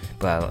now.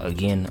 But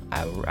again,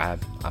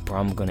 I'm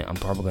probably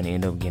gonna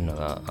end up getting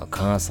a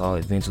console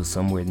eventually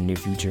somewhere in the near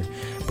future.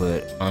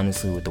 But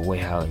honestly, with the way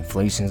how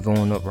inflation's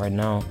going up right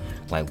now,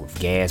 like with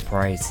gas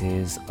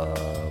prices,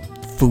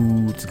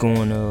 food's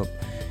going up,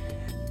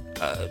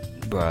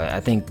 bruh,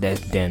 I think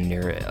that's damn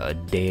near a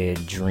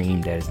dead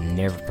dream that is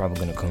never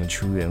probably gonna come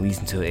true, at least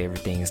until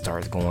everything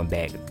starts going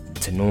back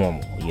to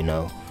normal, you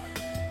know.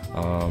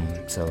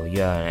 So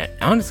yeah,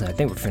 honestly, I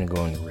think we're finna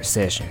go into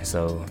recession.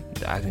 So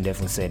I can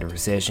definitely say the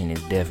recession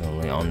is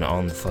definitely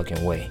on the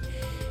fucking way.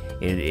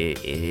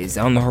 It is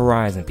on the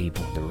horizon,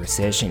 people. The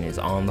recession is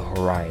on the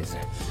horizon.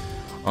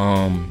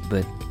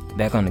 But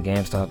back on the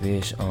GameStop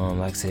ish.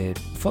 Like I said,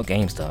 fuck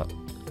GameStop.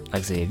 Like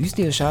I said, if you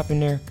still shopping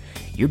there,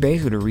 you're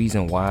basically the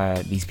reason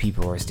why these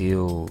people are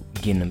still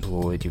getting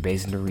employed. You're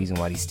basically the reason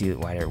why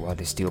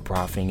they're still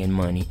profiting in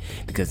money,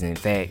 because in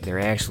fact they've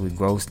actually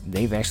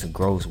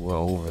grossed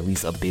well over at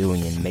least $1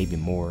 billion, maybe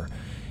more,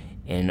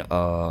 in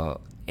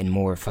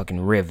more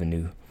fucking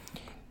revenue.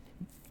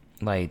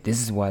 Like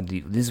this is why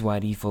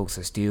these folks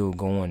are still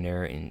going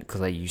there, and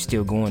cause like you're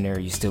still going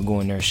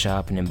there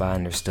shopping and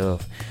buying their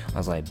stuff. I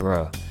was like,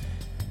 bruh,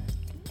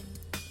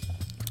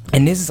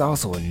 And this is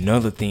also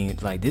another thing,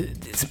 like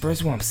this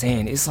what I'm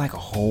saying. It's like a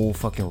whole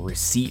fucking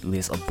receipt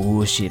list of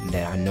bullshit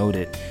that I know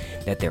that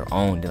they're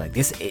on. They're like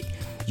this.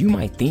 You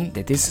might think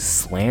that this is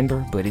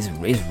slander, but it's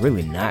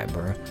really not,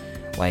 bro.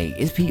 Like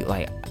it's people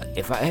like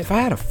if I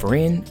had a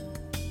friend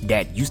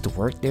that used to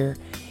work there,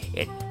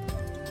 if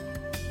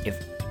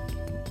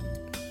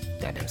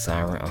goddamn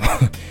siren.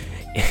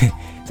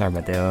 Sorry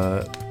about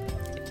that.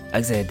 Like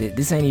I said,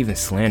 this ain't even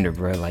slander,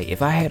 bro. Like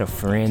if I had a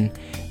friend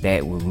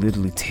that would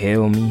literally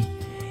tell me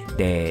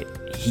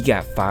that he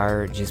got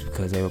fired just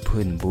because they were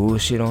putting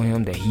bullshit on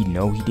him that he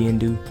know he didn't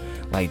do,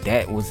 like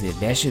that was it.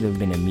 That should have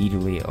been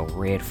immediately a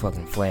red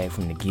fucking flag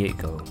from the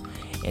get-go.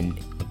 And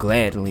I'm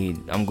gladly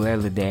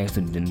they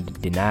actually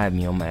denied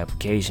me on my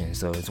application,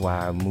 so that's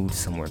why I moved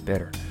somewhere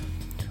better.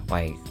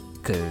 Like,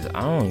 cause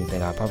I don't even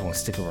think I probably won't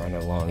stick around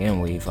there long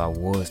anyway if I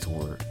was to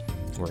work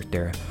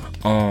there.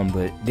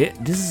 But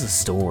this is a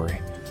story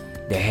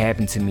that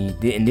happened to me,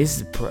 and this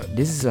is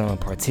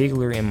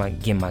particular in my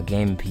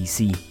gaming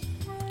PC,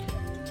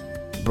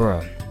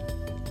 bruh.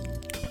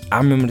 I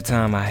remember the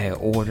time I had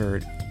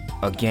ordered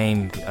a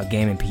gaming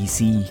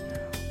PC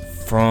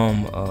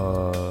from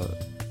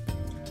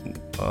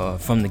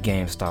the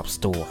GameStop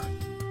store.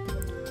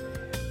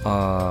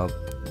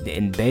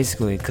 And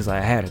basically, cause I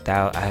had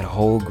a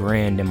whole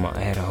grand on me. I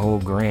had a whole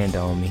grand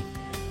on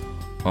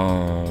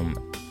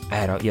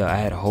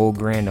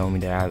me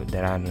that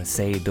I done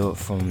saved up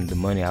from the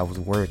money I was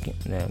working,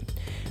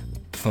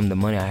 from the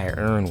money I had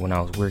earned when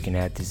I was working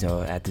at this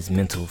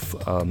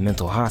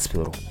mental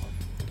hospital.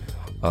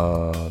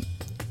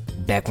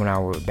 Back where I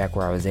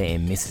was at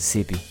in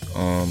Mississippi.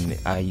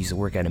 I used to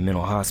work at a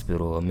mental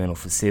hospital, a mental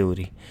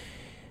facility.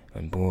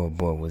 And boy,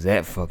 was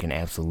that fucking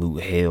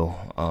absolute hell.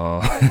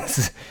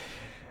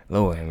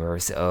 Lord have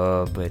mercy.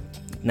 But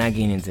not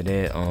getting into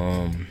that.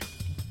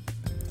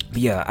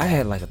 But yeah, I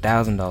had like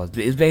 $1,000.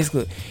 It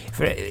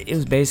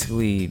was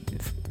basically,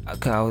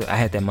 I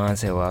had that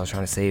mindset where I was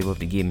trying to save up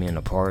to get me an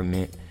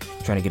apartment,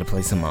 trying to get a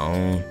place of my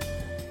own.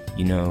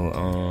 You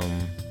know,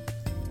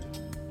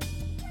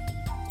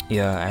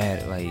 yeah, I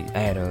had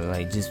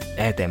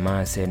that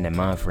mindset and that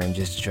mind frame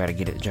just to try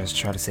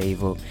to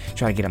save up,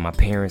 try to get at my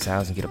parents'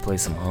 house and get a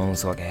place of my own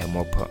so I can have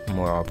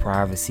more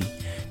privacy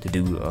to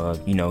do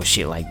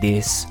shit like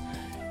this.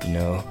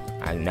 Now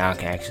I can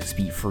actually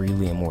speak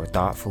freely and more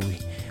thoughtfully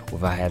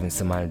without having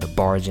somebody to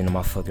barge into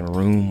my fucking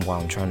room while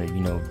I'm trying to,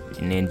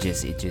 and then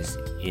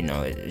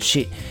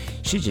shit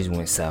just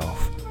went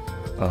south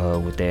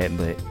with that.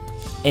 But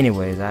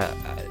anyways, I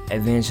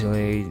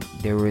eventually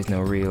there was no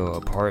real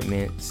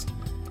apartments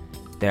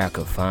that I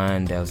could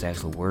find that was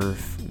actually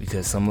worth,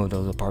 because some of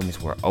those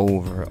apartments were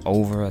over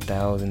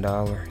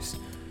 $1,000.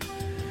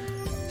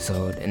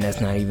 So, and that's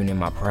not even in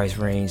my price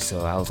range.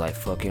 So I was like,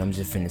 fuck it, I'm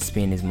just finna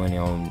spend this money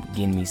on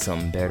getting me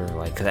something better.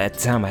 Like, cause at the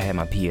time I had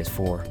my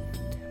PS4,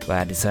 but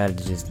I decided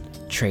to just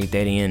trade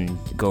that in and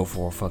go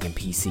for a fucking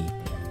PC.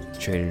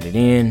 Traded it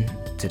in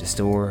to the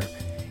store.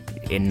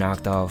 It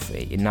knocked off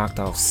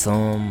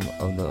some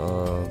of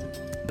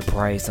the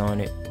price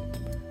on it,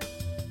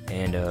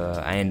 and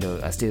I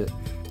ended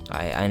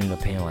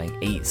up paying like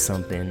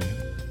 $800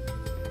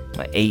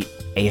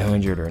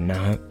 or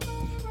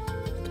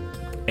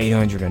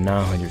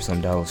 $900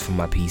 some dollars for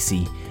my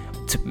PC.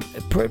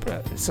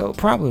 So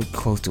probably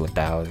close to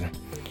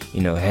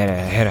 $1,000.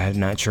 Had I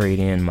not traded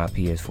in my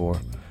PS4.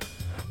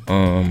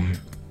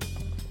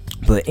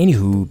 But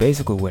anywho,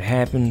 basically what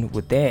happened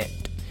with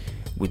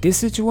this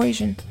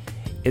situation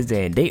is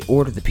that they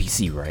ordered the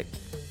PC, right?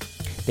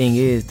 Thing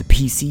is, the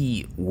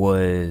PC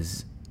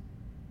was,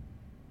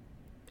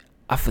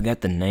 I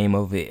forgot the name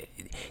of it.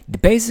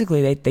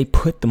 Basically, they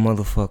put the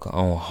motherfucker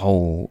on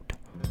hold.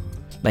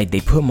 Like,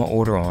 they put my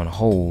order on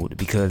hold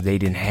because they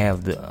didn't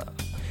have the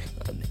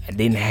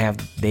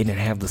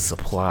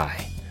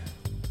supply.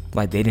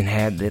 Like, they didn't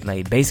have that.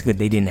 Like, basically,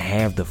 they didn't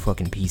have the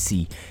fucking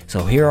PC.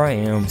 So here I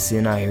am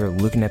sitting out here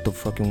looking out the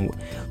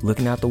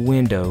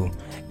window,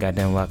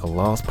 goddamn like a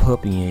lost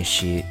puppy and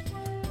shit,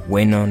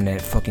 waiting on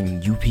that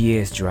fucking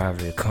UPS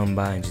driver to come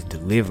by and just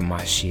deliver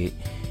my shit.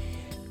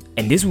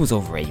 And this was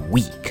over a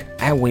week.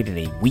 I waited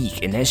a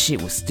week and that shit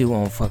was still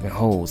on fucking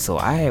hold. So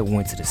I had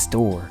went to the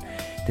store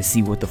to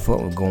see what the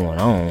fuck was going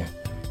on.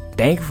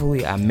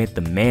 Thankfully, I met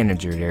the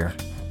manager there.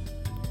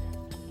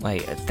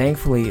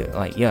 Thankfully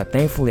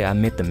I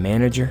met the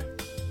manager.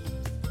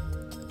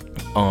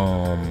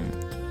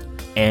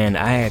 And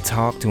I had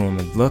talked to him,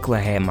 and luckily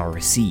I had my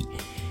receipt.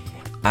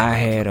 I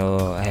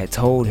had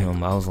told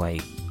him, I was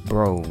like,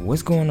 bro,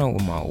 what's going on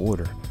with my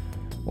order?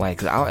 Like,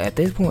 'cause at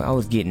this point I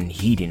was getting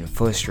heated and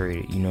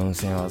frustrated, you know what I'm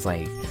saying? I was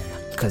like,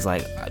 cause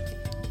like,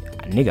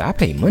 nigga, I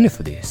paid money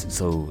for this,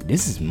 so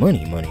this is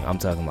money. I'm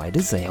talking about,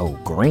 this is a whole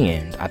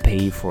grand I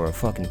paid for a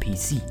fucking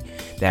PC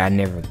that I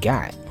never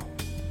got.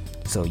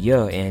 So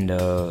yeah, and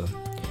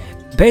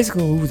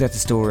basically we was at the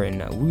store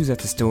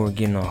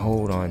getting a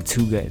hold on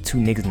two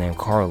niggas named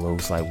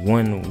Carlos. Like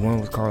one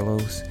was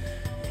Carlos,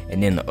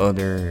 and then the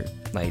other,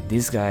 like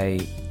this guy,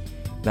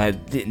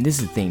 like this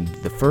is the thing.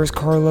 The first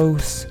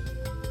Carlos,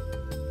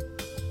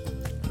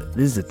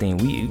 this is the thing.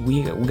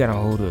 We got a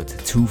hold of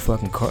 2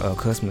 fucking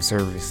customer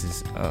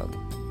services,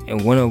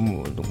 and one of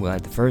them,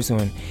 like the first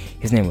one,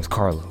 his name was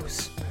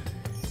Carlos.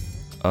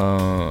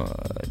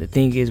 The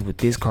thing is with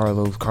this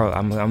Carlos,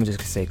 I'm just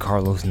gonna say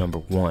Carlos number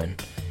 1.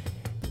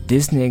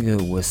 This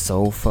nigga was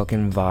so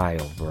fucking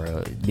vile,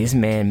 bro. This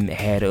man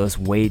had us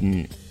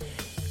waiting.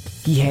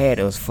 He had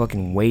us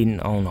fucking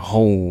waiting on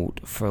hold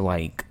for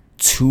like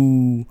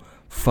 2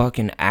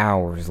 fucking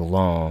hours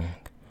long.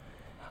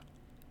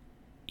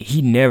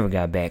 He never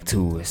got back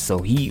to us, so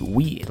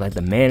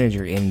the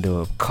manager ended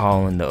up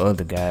calling the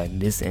other guy.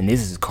 This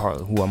is who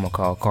I'm gonna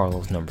call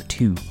Carlos number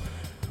 2.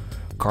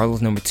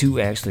 Carlos number 2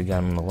 actually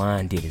got on the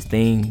line, did his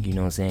thing. You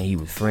know what I'm saying? He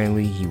was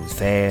friendly, he was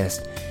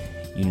fast.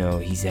 You know,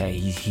 he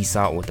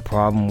saw what the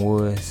problem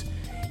was.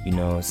 You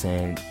know what I'm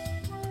saying?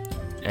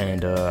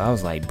 And I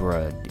was like,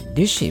 bruh,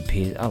 this shit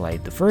pissed. I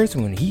like the first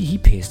one. He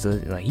pissed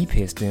us. Like, he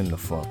pissed him the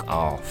fuck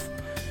off.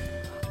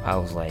 I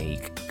was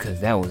like, cause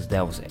that was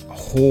a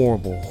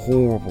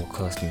horrible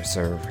customer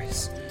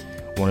service.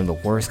 One of the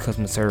worst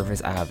customer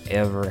service I've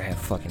ever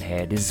fucking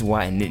had. This is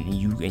why, and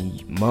you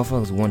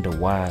motherfuckers wonder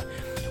why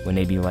when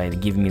they be like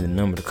giving me the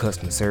number to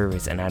customer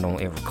service and I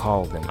don't ever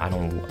call them. I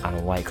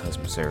don't like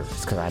customer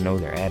service, cause I know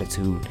their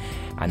attitude,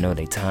 I know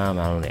their time,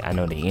 I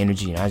know their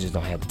energy, and I just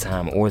don't have the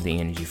time or the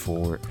energy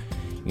for it.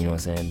 You know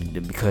what I'm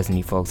saying? Because of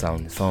these folks out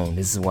on the phone.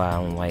 This is why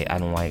I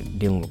don't like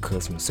dealing with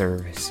customer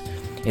service.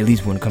 At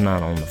least when it comes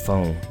out on the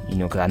phone, you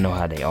know, because I know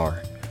how they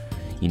are,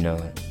 you know.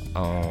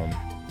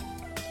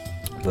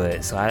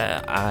 But so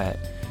I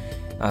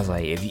was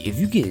like, if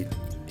you get,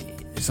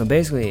 so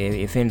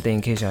basically, if anything,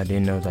 in case y'all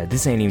didn't know, like,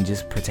 this ain't even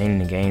just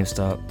pertaining to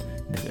GameStop.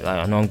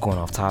 I know I'm going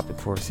off topic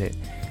for a sec,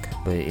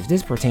 but if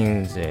this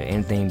pertains to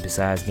anything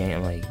besides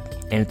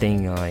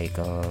anything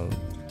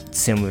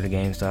similar to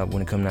GameStop,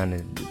 when it comes down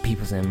to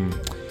people saying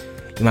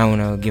you might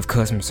want to give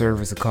customer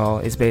service a call,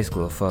 it's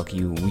basically a fuck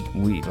you.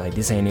 We like,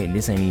 this ain't it.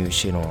 This ain't even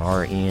shit on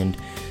our end.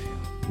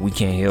 We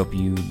can't help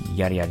you.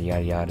 Yada yada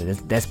yada yada.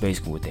 That's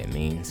basically what that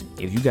means.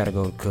 If you gotta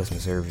go to customer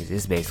service,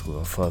 it's basically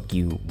a fuck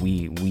you.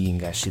 We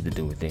ain't got shit to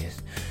do with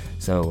this.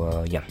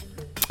 So yeah,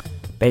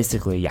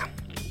 basically yeah.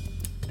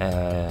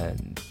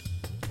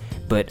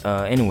 But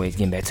anyways,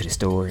 getting back to the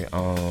story.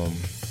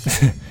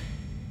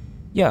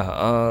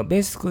 Yeah.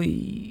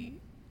 Basically,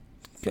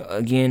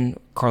 again,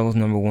 Carlos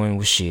number 1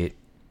 was shit.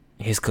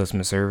 His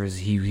customer service,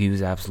 he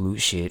was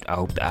absolute shit.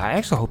 I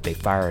actually hope they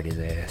fired his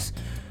ass.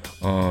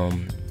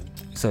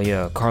 So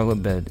yeah,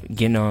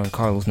 getting on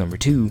Carlos number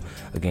 2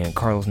 again.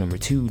 Carlos number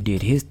 2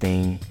 did his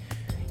thing.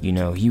 You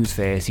know, he was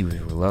fast, he was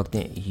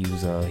reluctant. He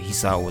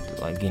saw what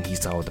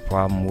the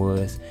problem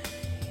was,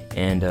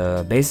 and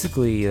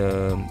basically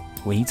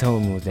what he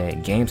told me was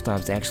that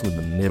GameStop's actually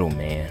the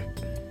middleman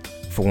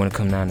for when it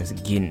comes down to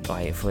getting,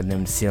 like, for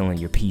them selling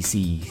your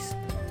PCs.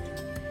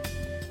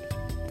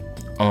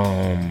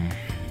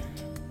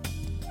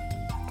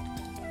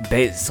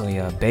 So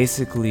yeah,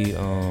 basically,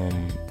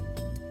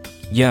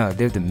 yeah,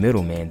 they're the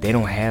middleman. They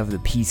don't have the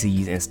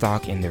PCs in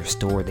stock in their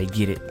store. They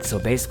get it. So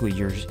basically,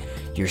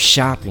 you're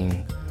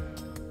shopping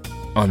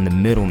on the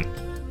middle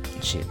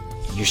shit.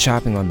 You're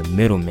shopping on the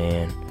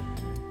middleman,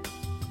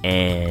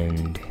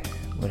 and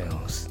what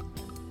else?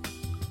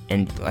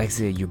 And like I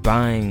said, you're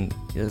buying.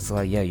 It's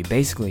like, yeah,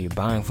 you're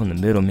buying from the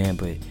middleman,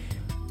 but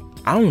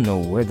I don't know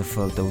where the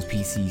fuck those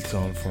PCs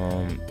come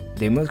from.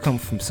 They must come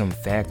from some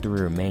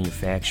factory or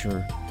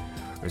manufacturer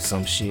or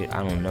some shit.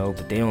 I don't know,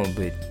 but they don't.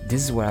 But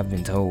this is what I've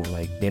been told.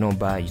 Like, they don't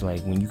buy,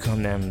 like, when you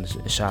come down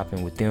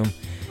shopping with them,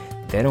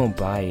 they don't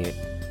buy it.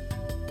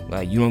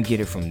 Like, you don't get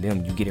it from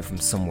them. You get it from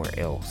somewhere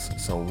else.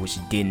 So, which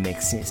didn't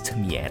make sense to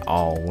me at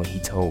all when he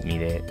told me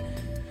that.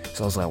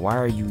 So I was like, why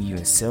are you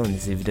even selling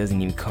this if it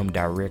doesn't even come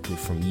directly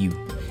from you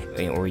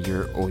or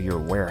your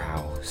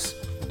warehouse?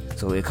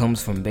 So it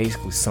comes from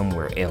basically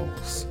somewhere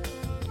else.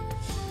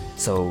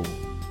 So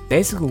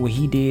basically what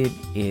he did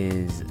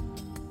is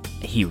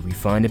he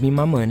refunded me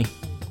my money.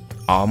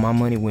 All my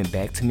money went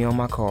back to me on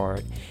my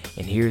card.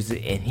 And here's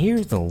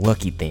the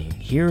lucky thing.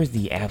 Here's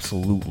the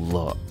absolute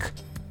luck.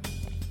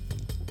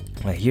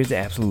 Like, here's the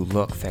absolute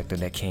luck factor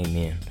that came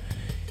in.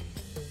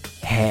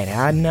 Had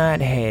I not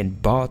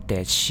had bought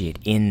that shit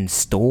in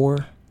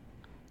store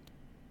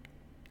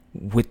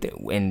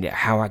and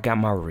how I got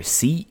my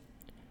receipt,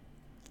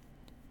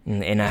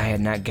 and I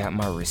had not got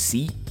my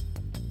receipt,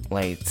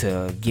 like,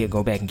 to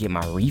go back and get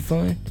my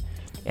refund,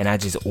 and I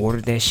just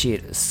ordered that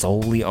shit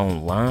solely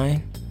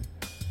online,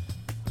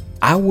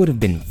 I would have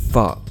been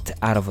fucked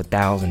out of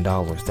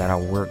 $1,000 that I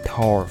worked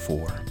hard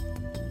for.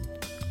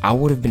 I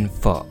would have been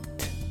fucked.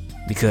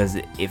 Because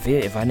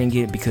if I didn't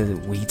get it, because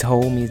what he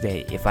told me is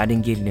that if I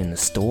didn't get it in the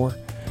store,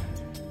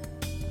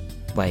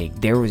 like,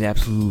 there was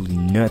absolutely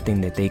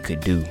nothing that they could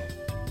do.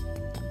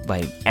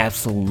 Like,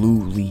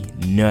 absolutely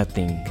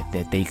nothing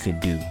that they could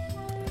do.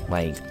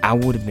 Like, I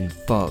would have been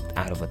fucked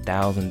out of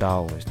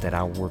 $1,000 that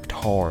I worked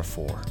hard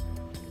for.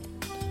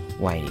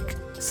 Like,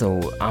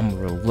 so I'm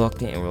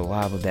reluctant and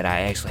reliable that I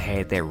actually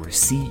had that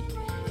receipt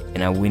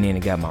and I went in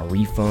and got my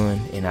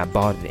refund, and I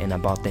bought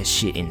that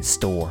shit in the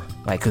store.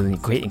 Like, cause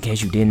in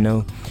case you didn't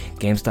know,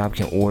 GameStop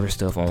can order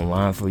stuff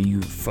online for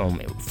you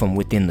from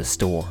within the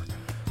store.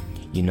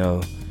 You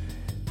know,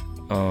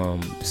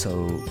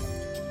 so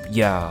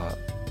yeah,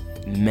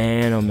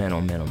 man, oh man,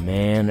 oh man, oh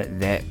man,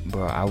 that,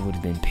 bro, I would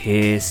have been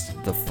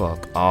pissed the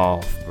fuck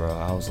off, bro.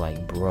 I was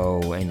like,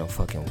 bro, ain't no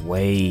fucking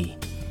way.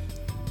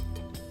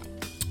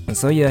 And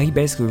so yeah, he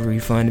basically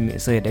refunded me.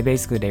 So yeah,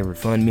 they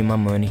refunded me my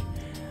money.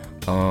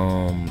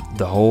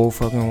 The whole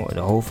fucking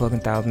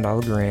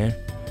 $1,000 grand.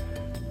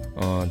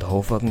 The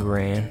whole fucking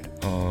grand.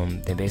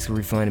 They basically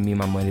refunded me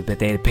my money, but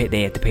they had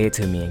to pay it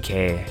to me in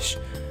cash.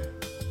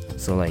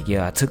 So like,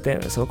 yeah, I took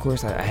that. So of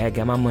course I had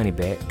got my money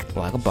back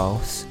like a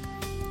boss.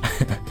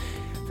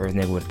 First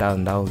nigga with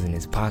 $1,000 in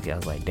his pocket. I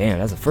was like, damn,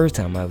 that's the first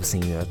time I ever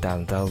seen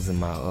 $1,000 in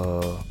my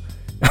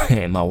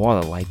in my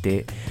wallet like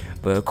that.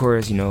 But of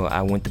course, you know,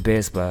 I went to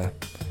Best Buy.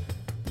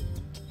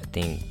 I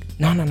think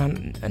no. I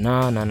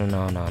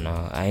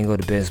ain't go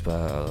to Best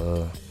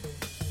Buy.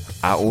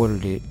 I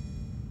ordered it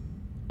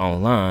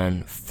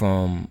online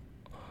from.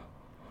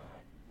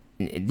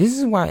 This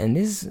is why, and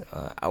this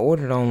I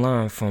ordered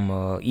online from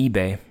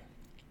eBay.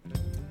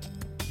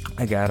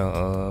 I got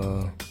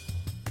a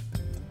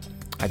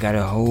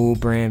whole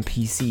brand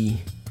PC.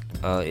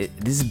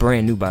 This is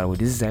brand new, by the way.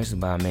 This is actually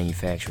by a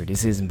manufacturer.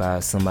 This isn't by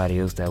somebody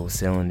else that was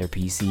selling their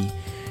PC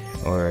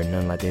or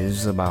nothing like that. This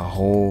is about a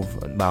whole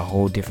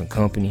different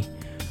company.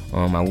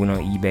 I went on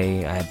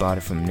eBay. I had bought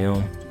it from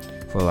them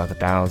for like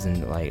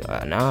 $1,000. Like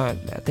I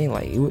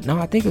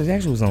think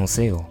it was on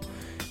sale.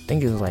 I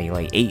think it was like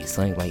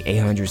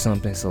 800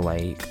 something. So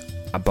like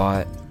I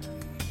bought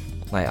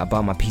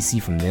my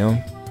PC from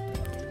them,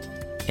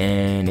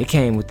 and it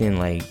came within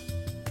like.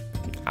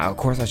 Of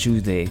course, I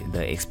choose the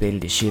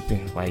expedited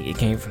shipping. Like it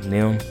came from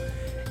them,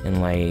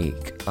 and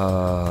like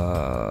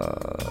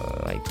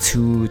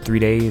 2-3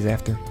 days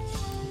after.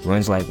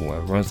 Runs like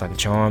a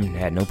charm.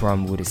 Had no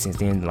problem with it since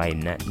then. Like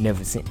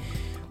never since.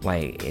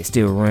 Like it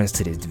still runs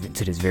to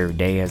this very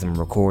day as I'm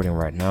recording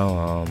right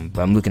now.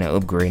 But I'm looking at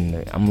upgrading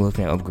it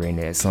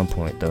at some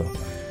point though,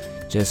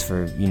 just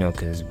for, you know,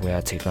 because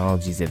where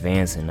technology is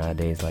advancing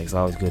nowadays, like it's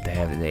always good to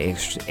have the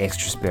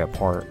extra spare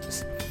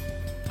parts.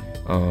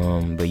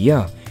 But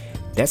yeah,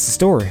 that's the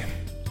story.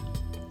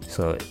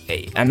 So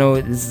I know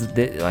this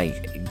is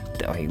like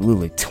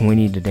literally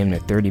 20 to damn near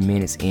 30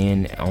 minutes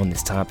in on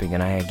this topic,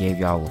 and I gave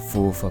y'all a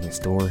full fucking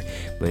story.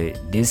 But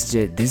this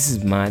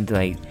is my,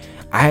 like,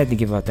 I had to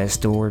give out that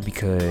story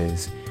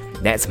because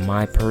that's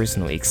my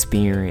personal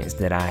experience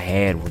that I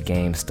had with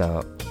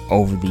GameStop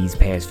over these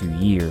past few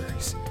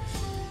years.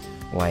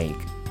 Like,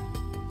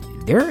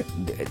 they're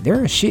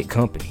a shit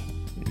company.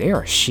 They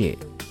are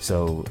shit.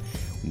 So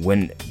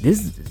when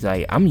this,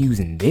 like, I'm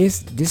using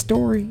this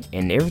story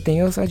and everything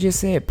else I just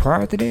said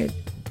prior to that,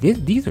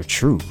 these are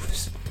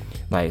truths.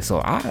 Like,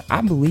 so I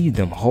believe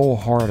them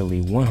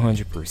wholeheartedly,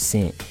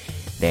 100%,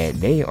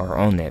 that they are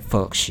on that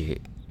fuck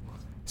shit.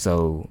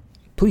 So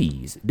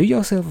please do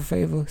yourself a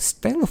favor,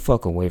 stay the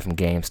fuck away from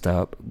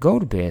GameStop. Go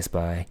to Best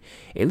Buy.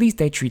 At least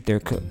they treat their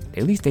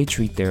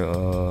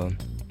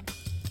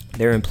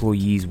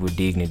employees with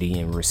dignity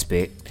and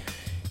respect.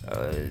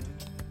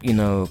 You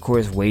know, of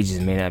course, wages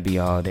may not be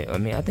all that. I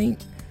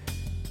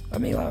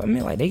mean,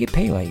 like they get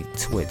paid like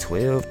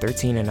 $12,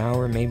 $13 an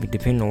hour, maybe,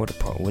 depending on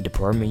what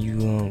department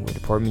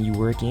you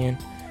work in.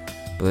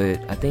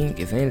 But I think,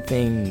 if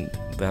anything,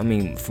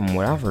 from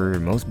what I've heard,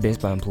 most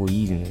Best Buy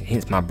employees, and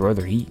hence my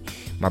brother, he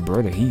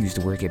used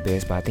to work at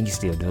Best Buy. I think he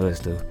still does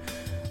though.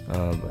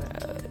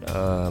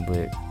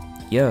 But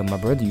yeah, my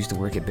brother used to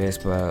work at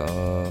Best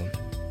Buy.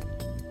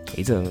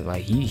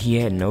 He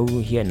had no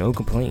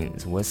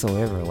complaints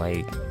whatsoever.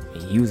 Like,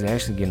 he was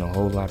actually getting a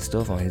whole lot of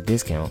stuff on his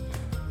discount.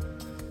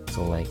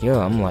 So like, yeah,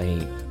 I'm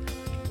like,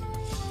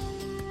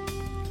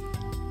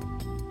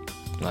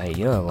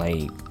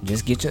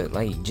 just get your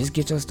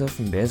stuff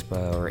from Best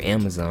Buy or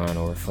Amazon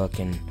or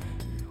fucking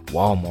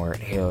Walmart,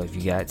 hell, if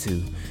you got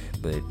to.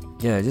 But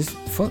yeah, just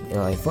fuck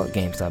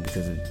GameStop,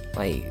 because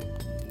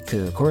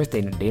of course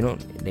they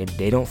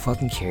don't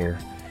fucking care.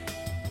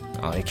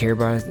 All they care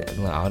about is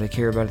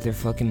their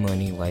fucking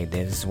money. Like,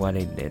 that's why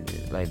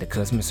the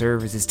customer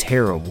service is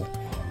terrible.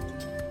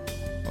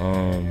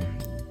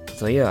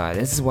 So yeah,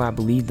 this is why I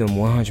believe them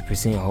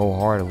 100%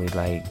 wholeheartedly.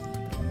 Like,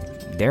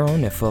 they're on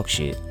that fuck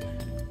shit.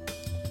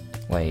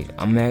 Like,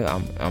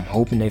 I'm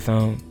hoping they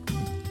found.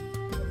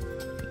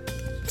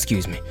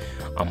 Excuse me.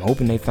 I'm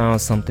hoping they found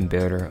something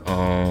better.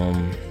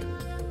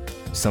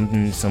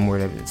 Somewhere,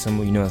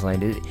 you know, it's like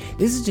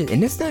this is just,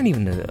 and it's not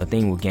even a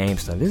thing with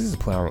GameStop. This is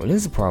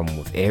a problem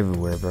with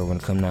everywhere, bro. When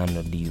it come down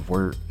to these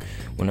work,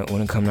 when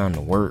it come down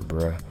to work,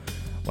 bro.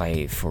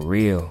 Like, for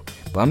real.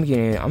 But I'm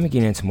gonna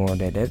get into more of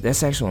that.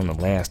 That's actually on the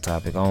last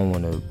topic. I don't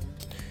want to,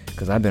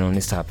 because I've been on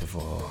this topic for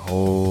a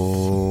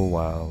whole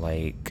while.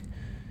 Like,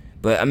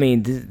 but I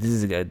mean, this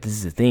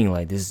is the thing.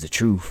 Like, this is the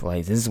truth.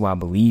 Like, this is why I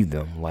believe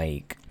them.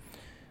 Like,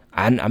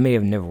 I may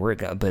have never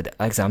worked out, but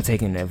like I said, I'm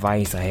taking the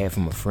advice I had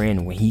from a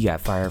friend when he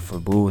got fired for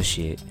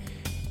bullshit.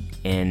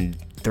 And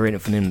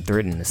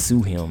threatening to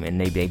sue him, and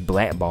they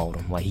blackballed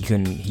him. Like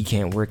he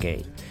can't work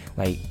at,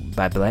 like,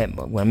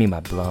 what I mean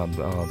by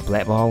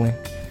blackballing,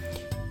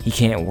 he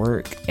can't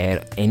work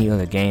at any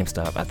other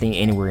GameStop. I think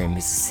anywhere in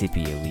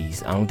Mississippi at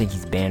least. I don't think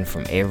he's banned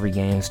from every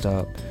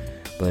GameStop,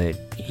 but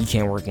he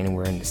can't work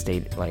anywhere in the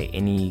state, like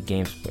any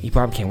games. He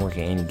probably can't work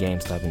at any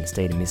GameStop in the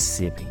state of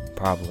Mississippi.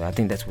 Probably, I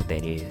think that's what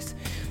that is.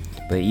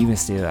 But even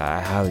still, I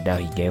highly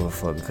doubt he gave a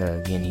fuck,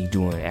 because again, he's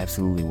doing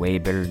absolutely way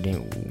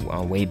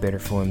better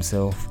for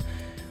himself.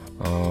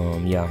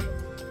 Yeah,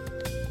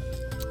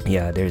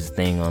 there's a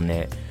thing on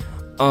that.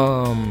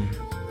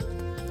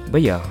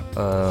 But yeah,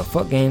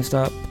 fuck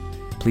GameStop.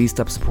 Please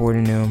stop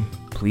supporting them.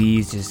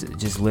 Please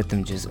just let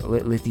them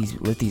let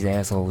these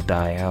assholes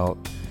die out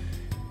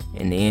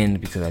in the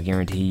end, because I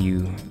guarantee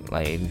you,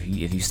 like,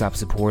 if you stop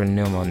supporting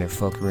them on their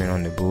fuckery and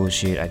on their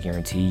bullshit, I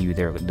guarantee you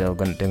they're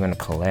gonna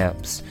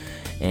collapse,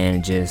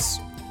 and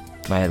just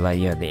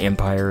the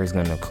empire is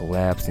gonna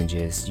collapse, and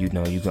just, you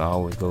can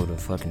always go to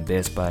fucking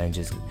Best Buy and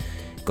just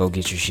go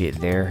get your shit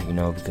there,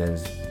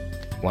 because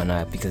why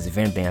not? Because if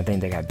anything, I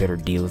think they got better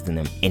deals than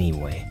them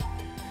anyway.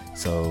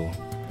 So,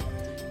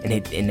 and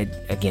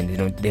again,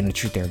 they don't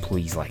treat their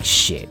employees like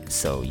shit.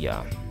 So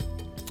yeah.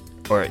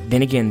 Or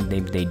then again,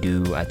 they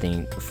do, I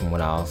think, from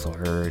what I also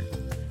heard,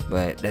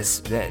 but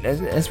that's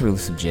really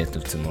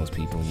subjective to most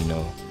people.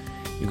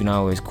 You can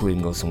always quit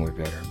and go somewhere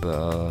better.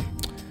 But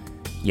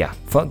yeah,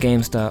 fuck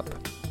GameStop,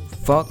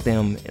 fuck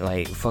them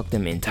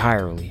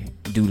entirely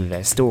due to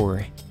that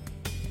story.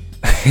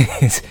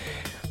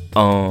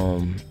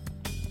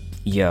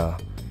 Yeah,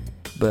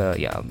 but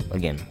yeah,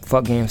 again,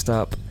 fuck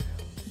GameStop.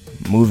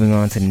 Moving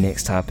on to the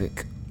next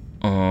topic.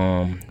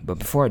 But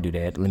before I do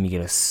that, let me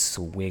get a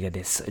swig of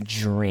this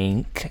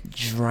drink.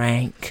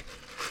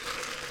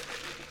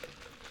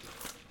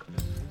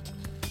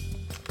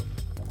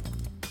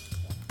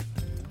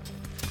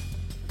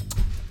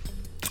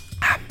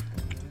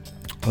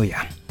 Oh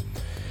yeah.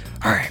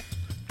 All right.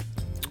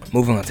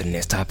 Moving on to the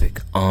next topic.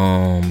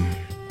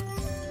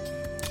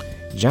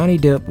 Johnny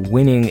Depp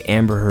winning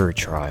Amber Heard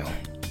trial.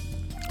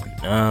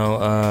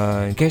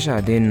 Now, in case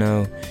y'all didn't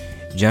know,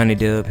 Johnny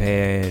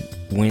Depp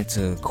went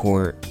to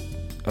court.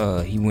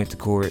 He went to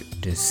court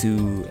to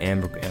sue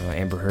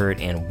Amber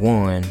Heard and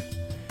won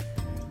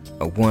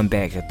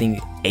back, I think,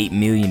 $8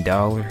 million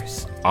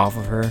off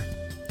of her.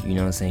 You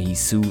know what I'm saying? He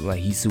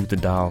sued the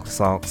dog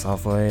socks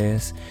off her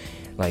ass.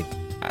 Like,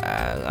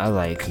 I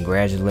like,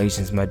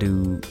 congratulations, my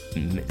dude.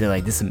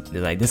 This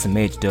a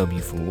major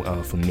W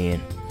for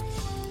men.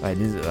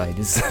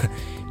 This.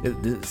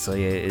 So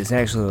yeah, it's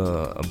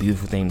actually a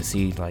beautiful thing to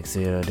see. Like I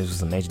said, this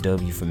was a major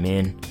W for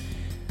men.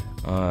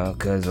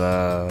 Cause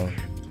in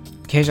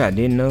case y'all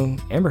didn't know,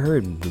 Amber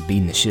Heard was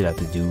beating the shit out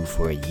the dude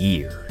for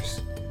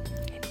years,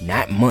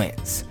 not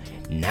months,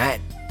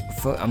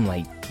 I'm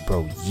like,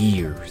 bro,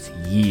 years.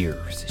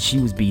 She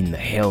was beating the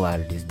hell out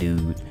of this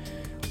dude.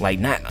 By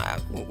beating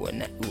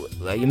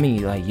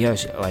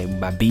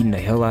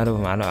the hell out of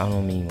him, I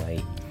don't mean,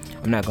 like,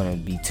 I'm not gonna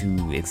be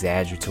too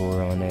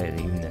exaggeratory on that,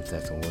 even if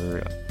that's a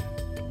word.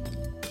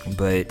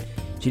 But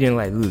she didn't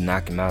really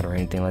knock him out or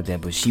anything like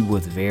that. But she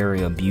was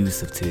very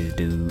abusive to the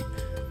dude.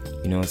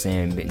 You know what I'm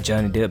saying? But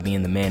Johnny Depp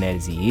being the man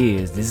as he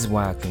is, this is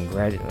why I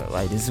condone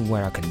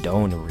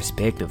the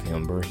respect of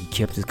him, bro. He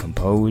kept his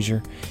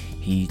composure.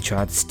 He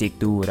tried to stick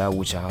through it,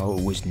 which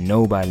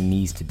nobody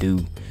needs to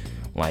do.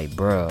 Like,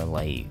 bro,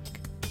 like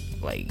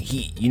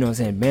he, you know what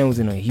I'm saying? Man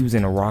he was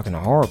in a rock and a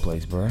hard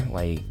place, bro.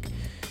 Like,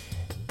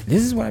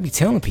 this is what I be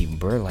telling people,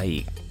 bro.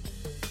 Like,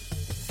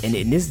 and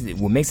this is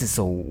what makes it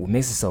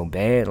so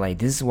bad. Like,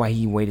 this is why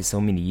he waited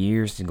so many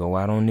years to go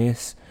out on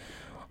this.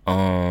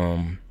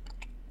 Because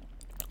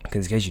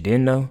in case you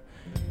didn't know,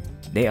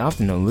 they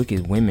often don't look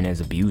at women as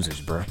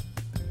abusers, bro.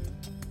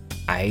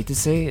 I hate to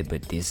say it,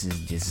 but this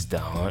is the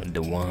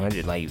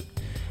 100. Like,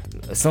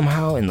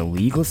 somehow in the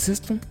legal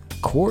system,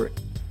 court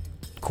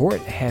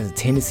has a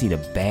tendency to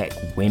back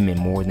women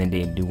more than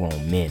they do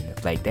on men.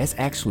 Like, that's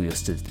actually a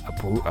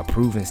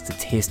proven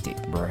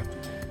statistic, bro.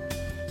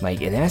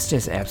 Like, and that's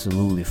just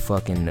absolutely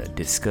fucking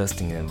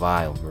disgusting and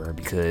vile, bro.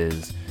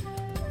 Because,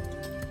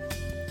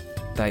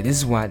 like, this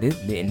is why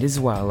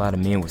a lot of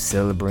men were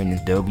celebrating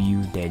this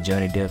W that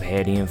Johnny Depp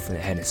had in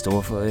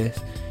store for us,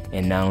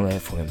 and not only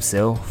that, for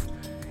himself.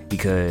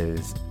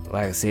 Because,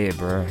 like I said,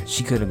 bro,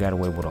 she could have got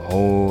away with a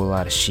whole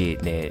lot of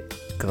shit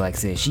cause like I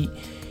said, he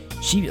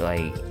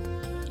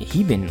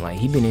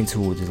been into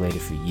with this lady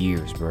for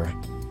years, bro.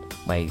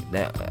 Like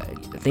that, I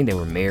think they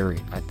were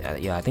married.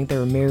 I think they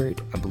were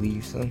married. I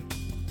believe so.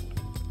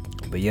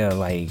 But yeah,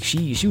 like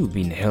she was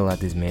beating the hell out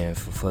this man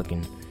for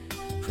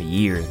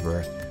years,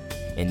 bro.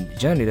 And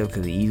Johnny Depp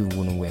could have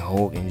easily went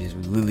Hulk and just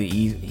literally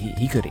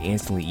he could have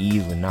easily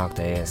knocked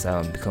her ass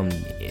out and become,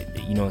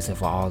 you know what I'm saying,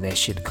 for all that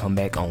shit to come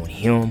back on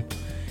him.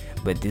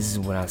 But this is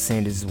what I'm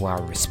saying. This is why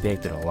I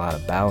respected a lot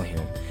about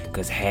him.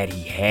 Cause had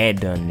he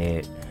had done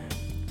that,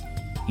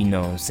 you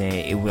know what I'm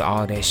saying,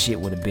 all that shit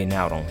would have been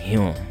out on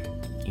him.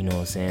 You know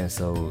what I'm saying?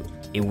 So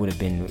it would have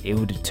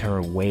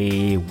turned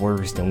way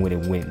worse than what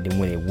it went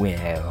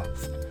have.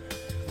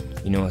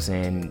 You know what I'm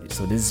saying?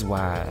 So this is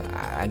why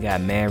I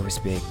got mad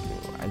respect.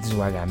 This is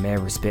why I got mad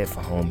respect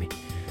for homie.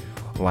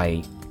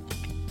 Like,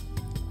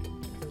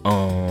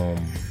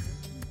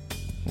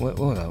 what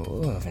was I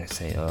gonna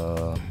say?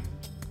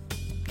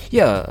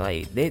 Yeah,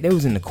 like they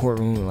was in the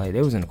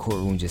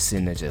courtroom, just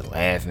sitting there just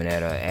laughing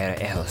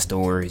at her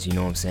stories. You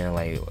know what I'm saying?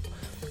 Like,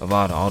 of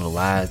all the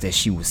lies that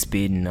she was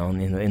spitting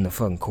on in the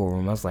fucking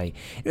courtroom. I was like,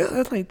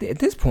 at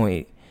this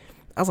point,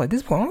 I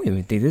don't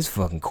even think this is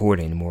fucking court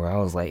anymore. I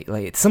was like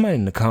somebody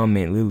in the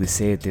comment literally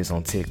said this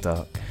on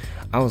TikTok.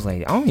 I was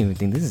like, I don't even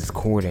think this is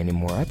court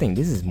anymore. I think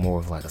this is more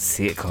of like a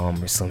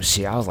sitcom or some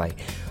shit. I was like,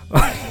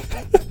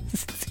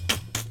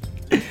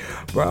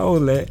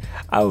 bro,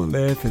 I was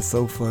laughing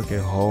so fucking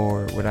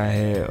hard when I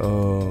had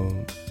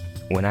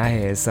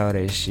saw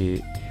that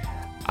shit.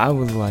 I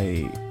was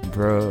like,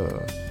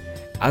 bruh.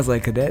 I was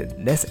like, 'cause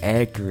that's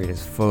accurate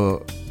as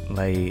fuck.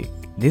 Like,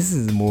 this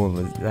is more of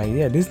a, like,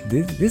 yeah, this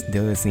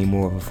does seem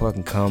more of a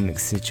fucking comic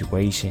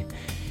situation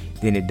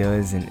than it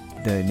does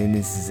then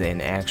this is an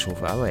actual.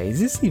 I was like, is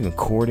this even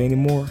court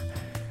anymore?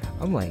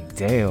 I'm like,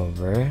 damn,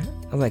 bruh.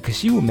 I was like, 'cause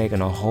she was making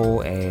a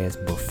whole ass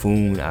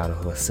buffoon out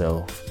of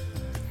herself.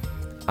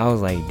 I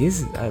was like,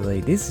 this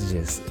is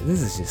just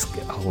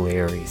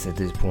hilarious at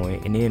this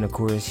point. And then of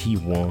course he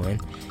won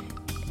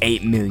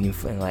 $8 million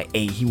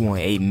he won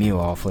 $8 million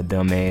off her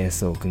dumb ass.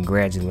 So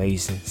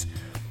congratulations.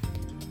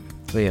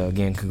 So yeah,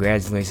 again,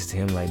 congratulations to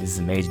him. Like, this is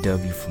a major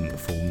W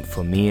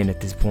for men at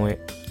this point.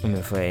 I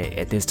mean,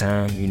 at this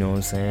time, you know what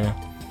I'm saying.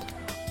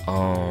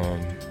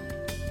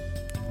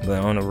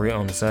 But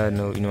on the side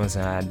note, you know what I'm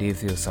saying, I did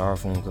feel sorry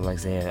for him, because like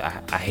I said,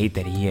 I hate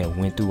that he had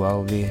went through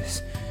all of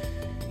this.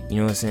 You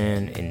know what I'm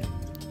saying? And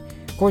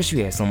of course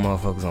you had some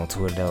motherfuckers on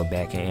Twitter that were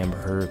backing Amber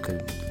Heard,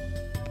 because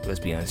let's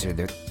be honest here,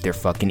 they're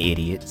fucking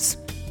idiots.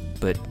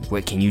 But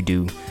what can you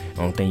do?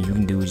 The only thing you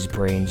can do is just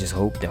pray and just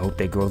hope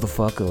they grow the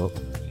fuck up.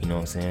 You know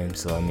what I'm saying?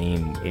 So I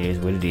mean, it is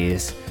what it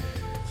is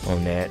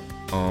on that.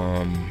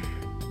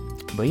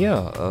 But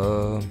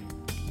yeah,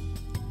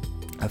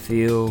 I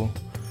feel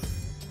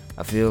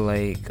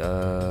like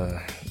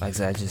I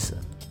said,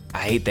 I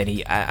hate that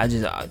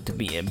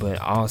but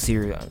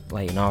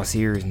in all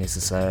seriousness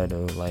aside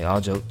though, like all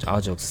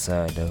jokes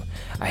aside though,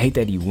 I hate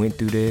that he went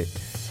through that,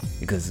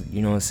 because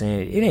you know what I'm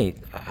saying, it ain't,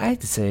 I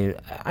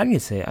need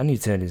to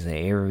tell this to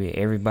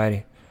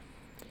everybody,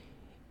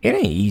 it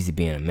ain't easy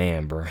being a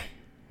man, bro.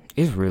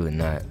 It's really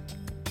not.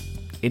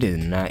 It is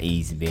not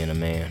easy being a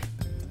man.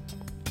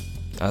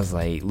 I was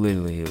like,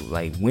 literally,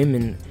 like,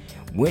 women,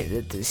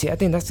 see, I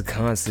think that's the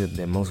concept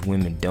that most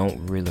women don't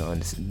really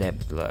understand. That,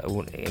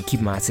 and keep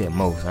in mind, I said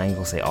most, I ain't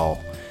gonna say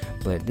all,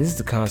 but this is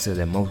the concept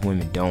that most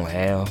women don't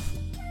have.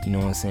 You know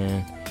what I'm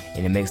saying?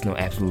 And it makes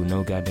absolutely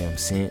no goddamn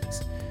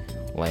sense.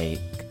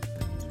 Like,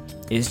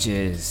 it's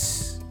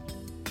just,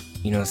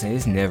 you know what I'm saying?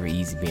 It's never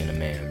easy being a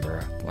man, bro.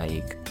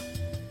 Like,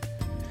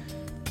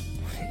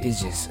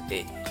 it's just,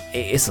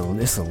 it's a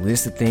list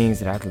of things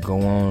that I could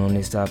go on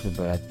this topic,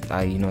 but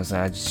I you know what I'm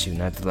saying, I just choose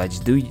not to. Like,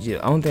 just do, the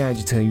only thing I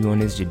just tell you on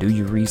this, just do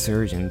your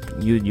research, and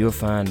you'll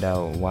find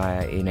out why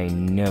it ain't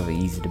never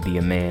easy to be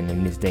a man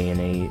in this day and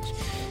age.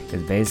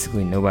 Because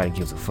basically nobody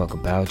gives a fuck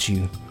about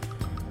you.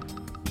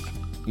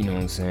 You know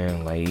what I'm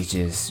saying? Like, it's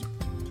just,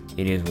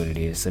 it is what it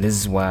is. So this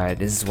is why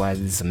this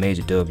is a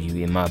major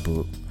W in my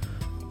book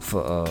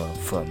for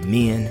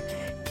men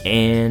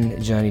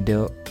and Johnny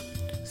Depp.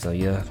 So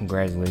yeah,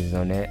 congratulations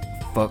on that.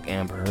 Fuck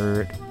Amber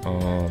Heard.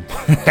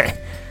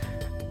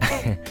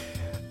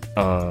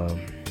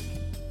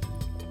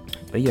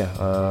 But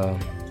yeah,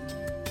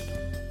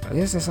 I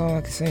guess that's all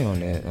I can say on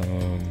that.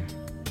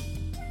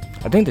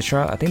 I think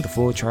the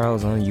full trial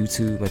is on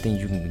YouTube. I think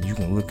you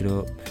can look it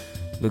up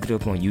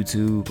on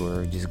YouTube,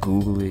 or just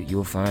Google it.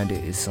 You'll find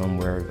it. It's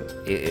somewhere.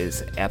 It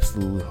is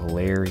absolutely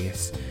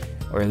hilarious,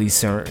 or at least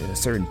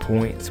certain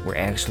points were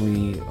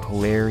actually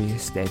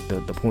hilarious. That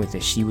the points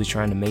that she was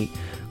trying to make,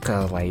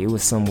 cause like it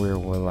was somewhere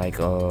where like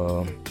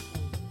I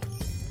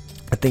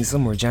think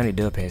somewhere Johnny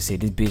Depp had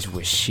said this bitch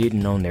was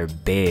shitting on their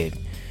bed.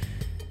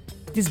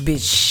 This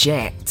bitch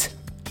shat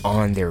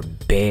on their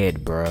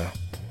bed, bruh.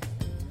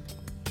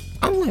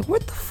 I'm like,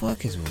 what the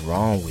fuck is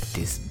wrong with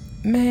this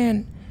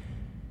man?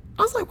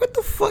 I was like, what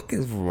the fuck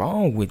is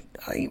wrong with,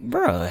 like,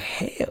 bruh,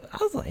 hell. I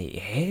was like,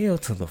 hell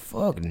to the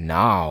fuck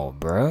no,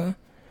 bruh.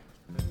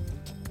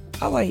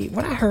 I like,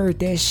 when I heard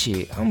that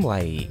shit, I'm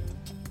like,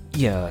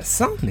 yeah,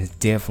 something is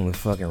definitely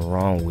fucking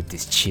wrong with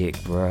this chick,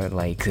 bruh.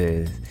 Like,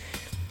 cause,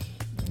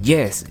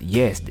 yes,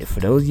 for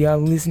those of y'all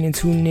listening,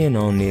 tuning in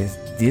on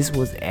this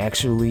was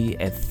actually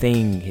a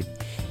thing.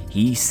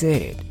 He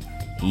said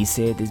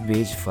this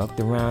bitch fucked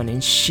around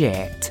and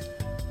shat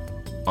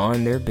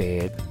on their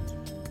bed.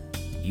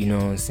 You know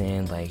what I'm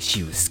saying? Like,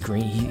 she was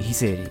screaming. He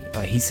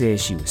said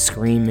she was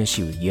screaming.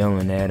 She was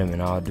yelling at him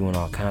and doing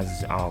all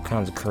kinds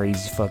of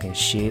crazy fucking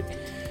shit.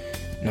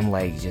 And I'm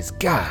like, just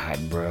God,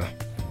 bro.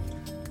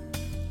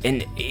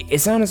 And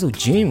it sounded so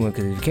genuine,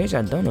 because in case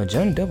y'all don't know,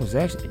 Johnny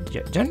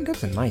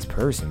Depp's a nice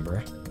person, bro.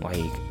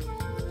 Like,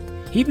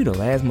 he be the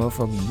last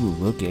motherfucker you would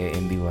look at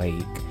and be like,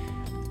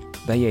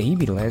 But yeah, he'd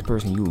be the last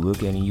person you would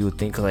look at and you would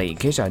think, like, in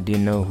case y'all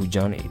didn't know who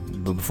Johnny,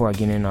 but before I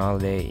get into all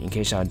of that, in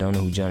case y'all don't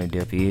know who Johnny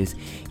Depp is,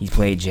 he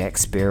played Jack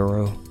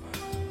Sparrow.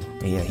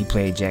 And yeah, he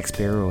played Jack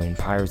Sparrow in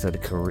Pirates of the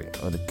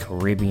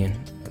Caribbean.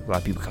 A lot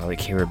of people call it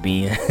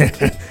Caribbean,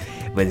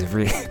 but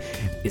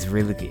it's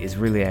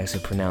really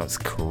actually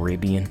pronounced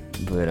Caribbean.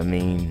 But I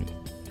mean,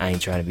 I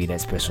ain't trying to be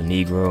that special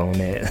Negro on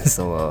that,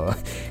 so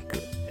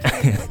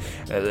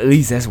at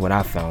least that's what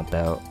I found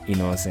out. You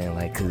know what I'm saying?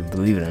 Like, cause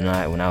believe it or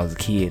not, when I was a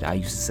kid, I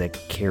used to say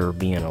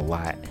Caribbean a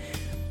lot.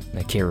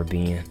 Like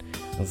Caribbean.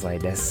 I was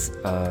like, that's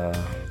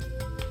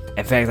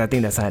in fact, I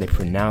think that's how they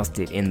pronounced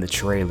it in the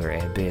trailer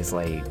at best.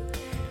 Like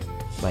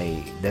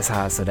that's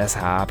how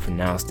I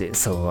pronounced it.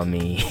 So I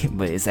mean,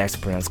 but it's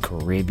actually pronounced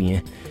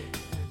Caribbean.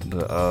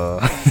 But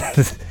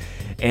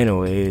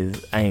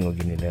anyways, I ain't gonna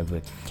get into that.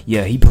 But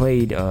yeah, he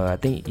played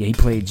he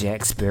played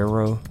Jack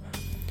Sparrow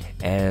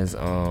as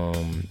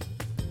in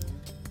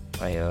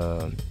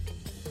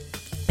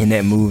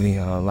that movie.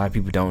 A lot of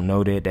people don't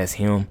know that's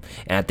him.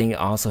 And I think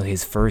also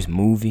his first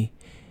movie,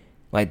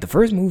 like the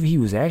first movie he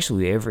was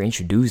actually ever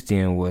introduced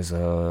in was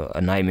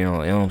A Nightmare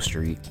on Elm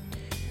Street.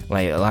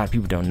 Like, a lot of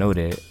people don't know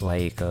that.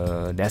 Like,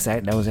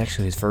 that was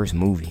actually his first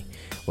movie.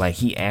 Like,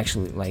 he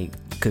actually, like,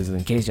 because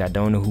in case y'all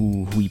don't know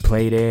who he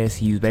played as,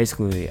 he was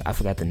basically, I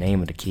forgot the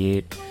name of the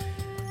kid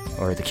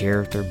or the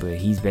character, but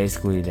he's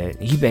basically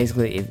that. He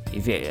basically,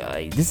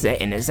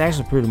 and it's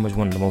actually pretty much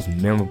one of the most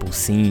memorable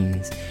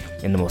scenes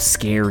and the most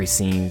scary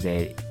scenes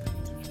that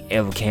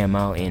ever came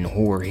out in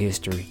horror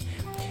history.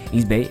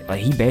 He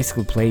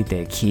basically played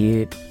that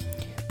kid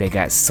that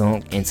got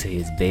sunk into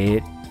his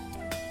bed.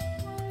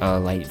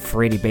 Like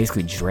Freddy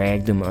basically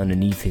dragged him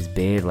underneath his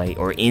bed, like,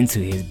 or into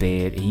his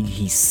bed.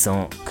 He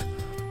sunk,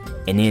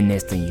 and then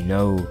next thing you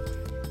know,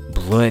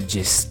 blood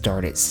just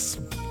started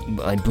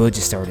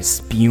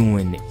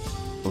spewing,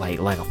 like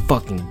a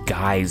fucking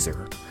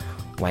geyser,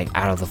 like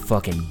out of the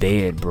fucking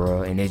bed,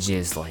 bro. And it's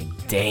just like,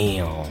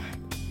 damn.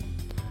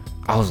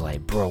 I was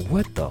like, bro,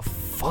 what the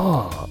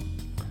fuck?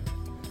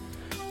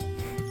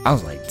 I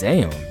was like,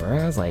 damn, bro.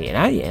 I was like, and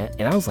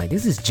I was like,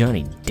 this is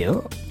Johnny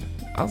Depp.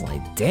 I was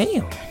like,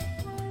 damn.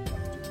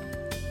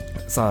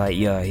 So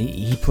yeah,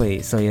 he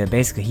played. So yeah,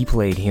 basically he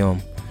played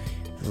him.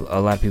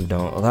 A lot of people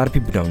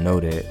don't know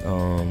that.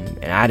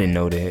 And I didn't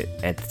know that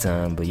at the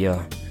time. But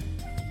yeah,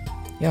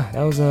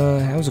 that was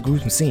a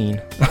gruesome scene.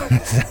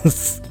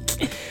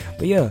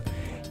 But yeah,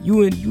 you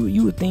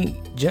would think,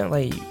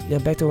 like, yeah,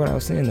 back to what I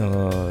was saying.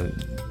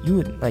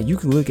 You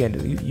could look at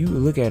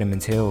him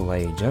and tell,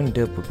 like, Johnny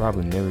Depp would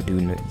probably never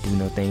do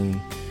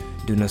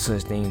no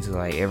such thing to,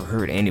 like, ever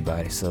hurt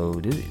anybody. So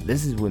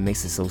this is what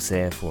makes it so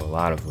sad for a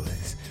lot of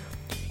us.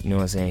 You know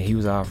what I'm saying? He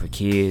was out for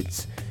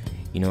kids.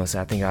 You know,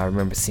 so I think I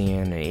remember seeing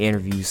an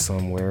interview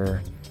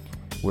somewhere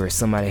where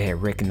somebody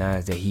had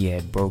recognized that he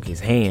had broke his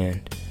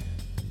hand.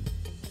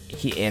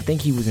 I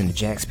think he was in the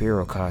Jack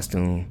Sparrow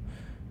costume.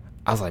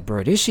 I was like,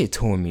 bro, this shit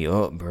tore me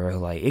up, bro.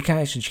 Like, it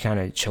kind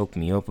of choked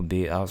me up a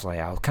bit. I was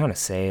kind of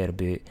sad a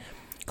bit,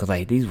 cause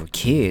like these were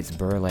kids,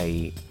 bro.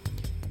 Like,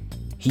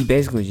 he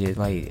basically just,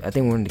 like, I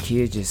think one of the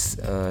kids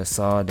just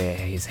saw that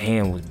his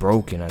hand was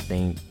broken. I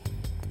think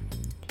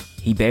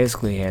he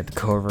basically had to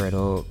cover it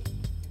up.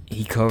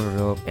 He covered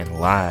it up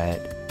and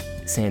lied,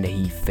 saying that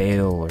he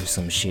fell or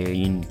some shit.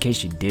 In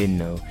case you didn't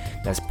know,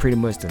 that's pretty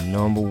much the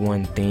number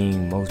one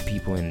thing most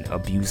people in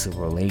abusive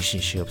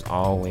relationships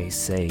always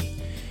say,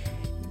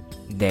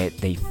 that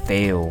they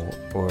fell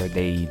or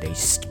they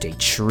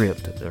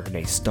tripped or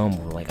they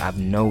stumbled. Like, I've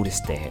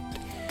noticed that.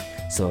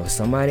 So if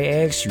somebody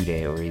asks you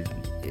that, or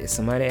if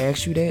somebody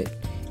asks you that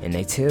and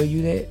they tell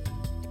you that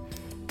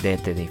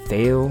they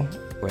fell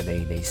or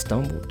they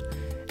stumbled,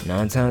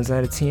 9 times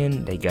out of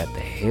 10 they got the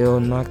hell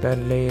knocked out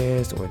of their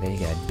ass, or they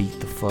got beat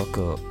the fuck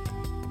up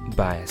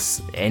by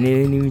us. And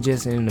it ain't even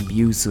just in an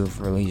abusive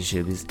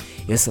relationship,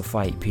 it's a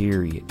fight,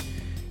 period.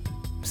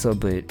 So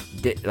but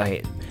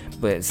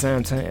at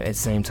the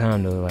same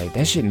time though, like,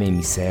 that shit made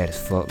me sad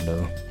as fuck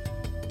though.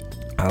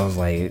 I was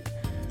like,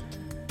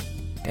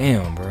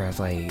 damn, bro. I was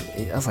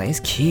like, it's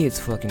kids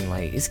fucking,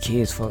 like, he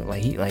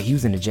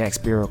was in the Jack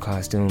Sparrow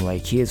costume,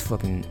 like, kids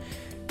fucking.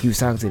 He was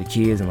talking to the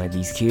kids, and like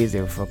these kids, they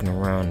were fucking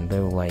around, and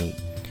they were like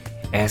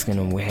asking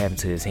him what happened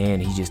to his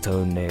hand. He just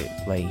told them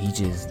that, like,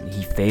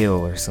 he fell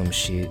or some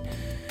shit.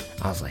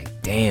 I was like,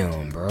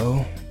 damn,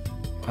 bro.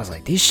 I was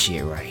like, this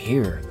shit right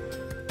here.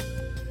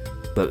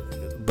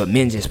 But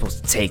men just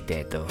supposed to take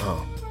that though,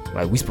 huh?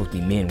 Like, we supposed to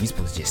be men. We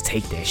supposed to just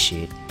take that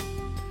shit.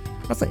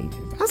 I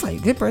was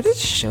like, bro, this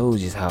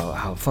shows just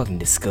how fucking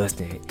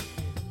disgusting.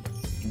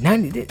 Not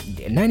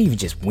even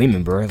just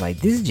women, bro. Like,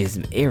 this is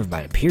just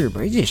everybody, period,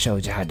 bro. It just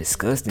shows you how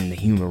disgusting the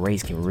human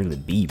race can really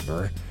be,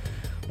 bro.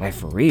 Like,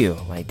 for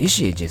real. Like, this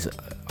shit just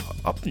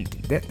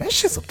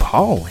that's just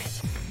appalling.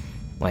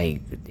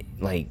 Like,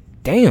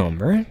 damn,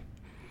 bro.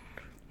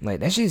 Like,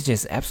 that shit's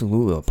just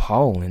absolutely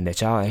appalling that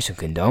y'all actually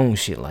condone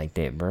shit like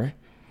that, bro.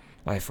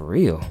 Like, for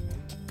real.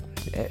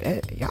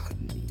 Y'all,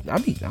 I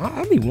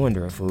be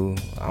wondering, fool.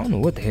 I don't know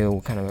what the hell,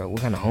 what kind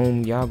of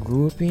home y'all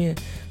grew up in,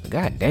 but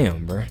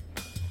goddamn, bro.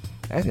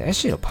 That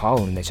shit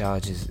appalling that y'all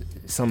just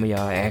some of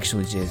y'all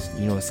actually just,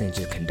 you know what I'm saying,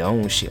 just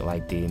condone shit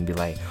like that and be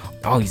like,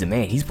 oh, he's a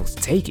man, he's supposed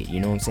to take it, you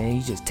know what I'm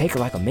saying? He just take it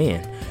like a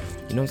man.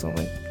 You know what I'm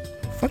saying? Like,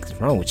 what the fuck is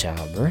wrong with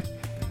y'all, bro?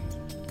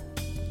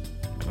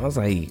 I was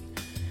like,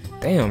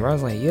 damn, bro. I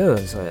was like, yeah.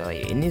 So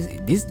like, and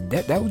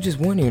that was just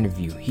one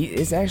interview.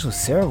 It's actually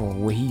several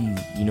where he,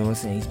 you know what I'm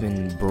saying, he's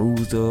been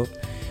bruised up,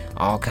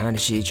 all kind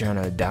of shit, trying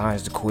to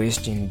dodge the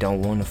question,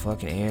 don't want to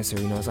fucking answer,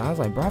 you know. So I was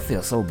like, bro, I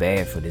feel so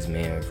bad for this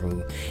man,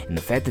 bro. And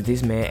the fact that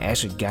this man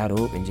actually got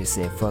up and just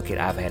said, fuck it,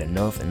 I've had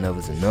enough. Enough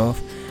is enough.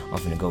 I'm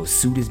finna go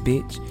sue this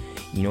bitch.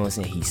 You know what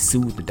I'm saying? He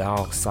sued the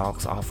dog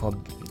socks off her.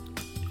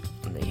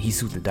 He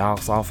sued the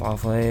dog off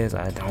her ass.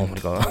 I don't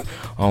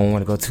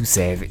want to go too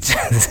savage.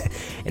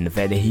 And the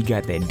fact that he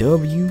got that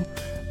W,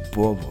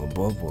 boy,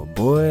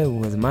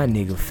 was my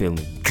nigga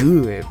feeling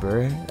good,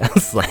 bro. I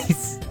was like,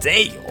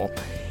 damn,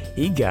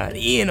 he got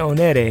in on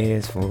that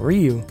ass for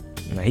real.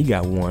 Like, he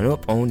got one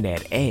up on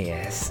that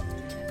ass.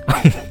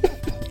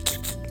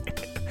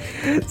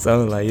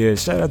 So I'm like, yeah,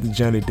 shout out to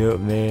Johnny Depp,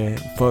 man.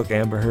 Fuck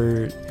Amber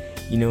Heard.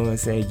 You know what I'm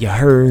saying? You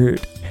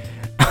heard.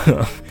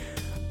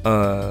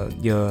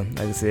 Yeah,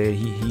 like I said,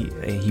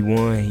 he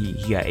won.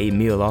 He got $8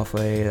 million off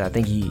of it. I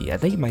think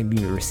he might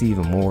be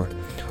receiving more,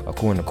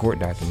 according to court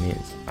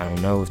documents. I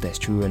don't know if that's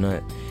true or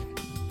not,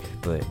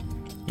 but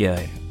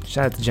yeah,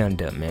 shout out to Johnny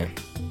Depp, man.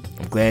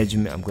 I'm glad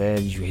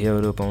you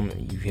held up on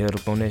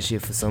that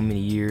shit for so many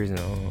years. And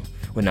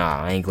well,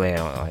 nah, I ain't glad.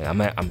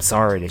 I'm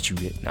sorry that you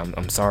did.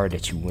 I'm sorry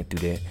that you went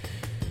through that.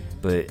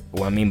 But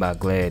what I mean by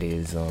glad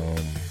is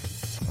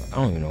I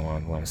don't even know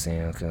what I'm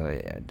saying,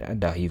 cause I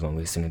doubt he's gonna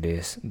listen to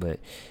this. But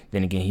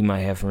then again, he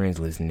might have friends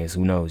listening to this.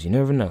 Who knows? You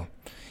never know.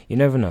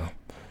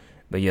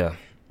 But yeah,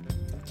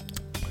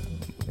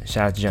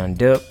 shout out to Johnny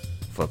Depp.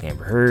 Fuck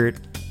Amber Heard.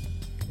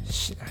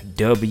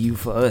 W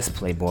for us,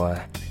 Playboy,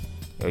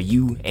 or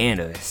you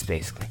and us,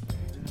 basically.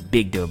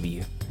 Big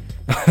W.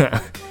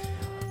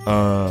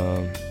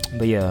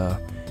 But yeah,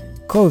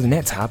 closing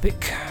that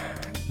topic.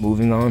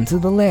 Moving on to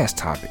the last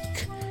topic.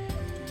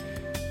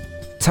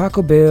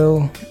 Taco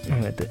Bell,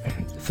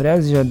 for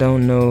those of y'all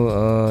don't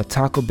know,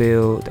 Taco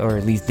Bell, or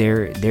at least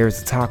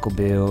there's a Taco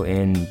Bell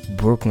in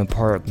Brooklyn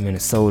Park,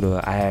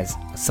 Minnesota. I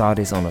saw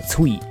this on a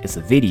tweet. It's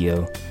a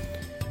video.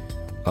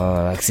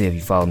 Like I said, if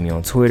you follow me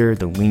on Twitter,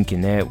 the link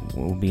in that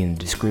will be in the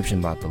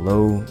description box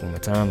below. One more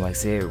time, like I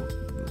said,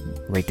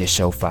 rate this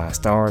show 5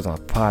 stars on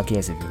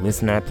podcast if you're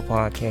listening to Apple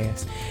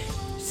Podcasts.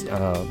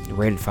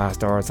 Rated 5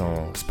 stars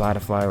on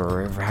Spotify or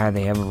wherever, how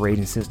they have a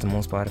rating system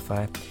on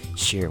Spotify.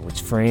 Share it with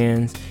your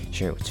friends,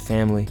 share it with your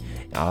family,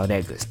 all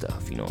that good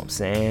stuff, you know what I'm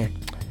saying?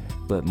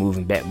 But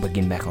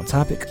getting back on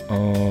topic,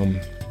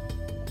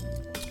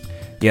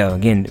 yeah,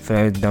 again, for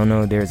those who don't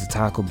know, there's a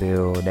Taco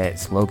Bell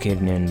that's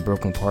located in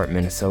Brooklyn Park,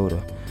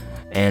 Minnesota,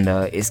 and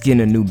it's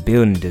getting a new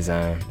building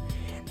design.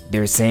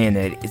 They're saying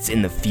that it's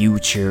in the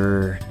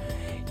future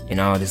and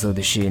all this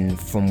other shit, and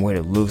from what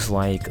it looks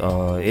like,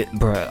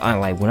 bro, I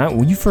like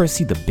when you first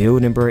see the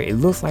building, bro, it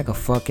looks like a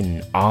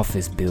fucking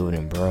office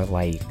building, bro,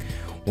 like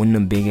one of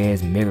them big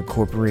ass mega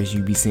corporations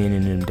you be seeing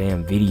in them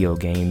damn video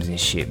games and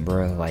shit,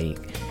 bro. Like,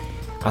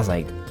 I was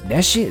like,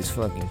 that shit is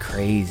fucking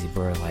crazy,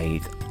 bro.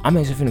 Like, I'm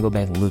actually finna go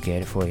back and look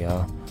at it for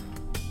y'all.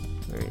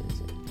 Where is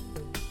it?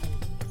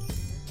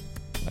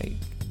 Like,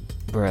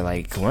 bro,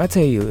 like, when I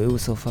tell you it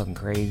was so fucking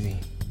crazy.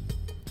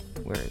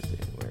 Where is it?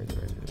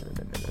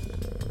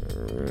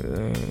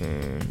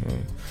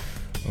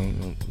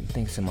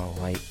 Thanks to my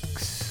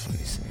likes. Let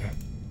me see.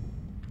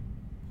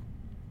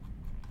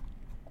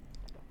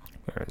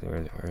 Where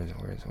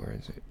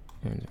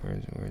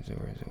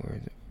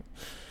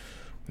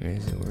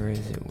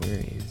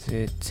is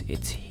it?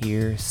 It's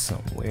here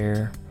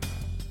somewhere.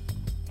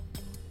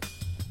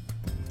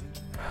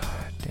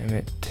 Damn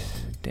it.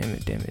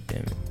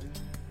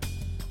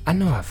 I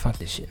know I found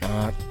this shit.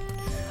 Nah,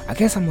 I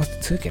guess I must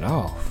have took it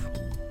off.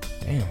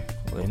 Damn.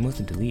 Well, it must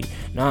have deleted.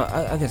 Nah,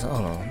 I guess,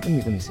 hold on.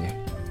 Let me see.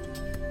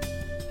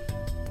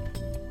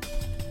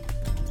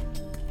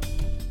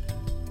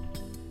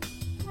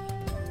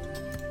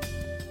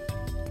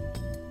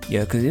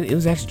 Yeah, cause it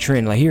was actually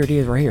trending. Like, here it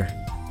is right here.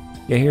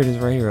 Yeah, here it is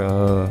right here.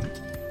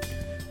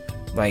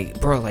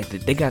 Like, bro, like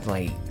they got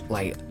like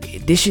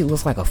this shit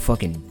looks like a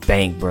fucking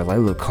bank, bro. Like,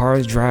 little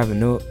cars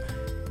driving up.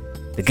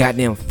 The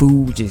goddamn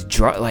food just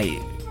drop like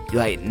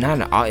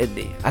not an. I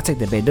take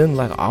that back. It doesn't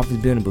look like an office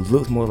building, but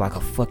looks more like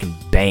a fucking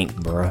bank,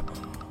 bro.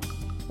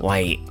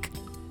 Like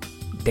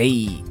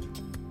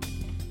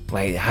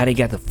how they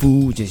got the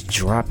food just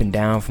dropping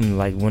down from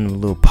like one of the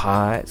little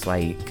pods,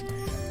 like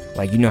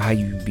you know how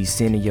you be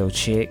sending your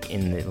check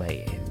in the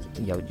like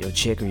your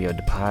check or your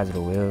deposit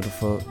or whatever the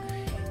fuck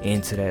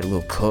into that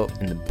little cup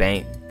in the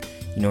bank.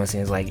 You know what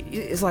I'm saying?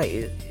 It's like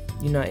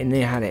you know, and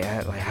then how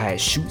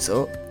it shoots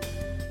up,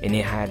 and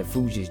then how the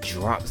food just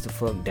drops the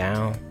fuck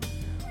down.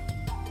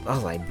 I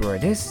was like, bro,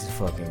 this is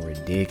fucking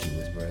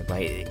ridiculous, bro.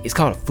 Like, it's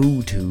called a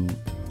food tube.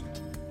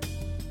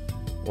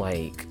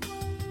 Like,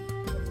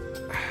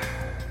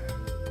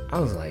 I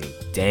was like,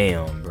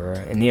 damn, bro.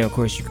 And then, of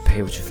course, you can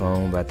pay with your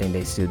phone, but I think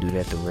they still do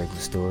that at the regular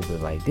store.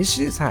 But, like, this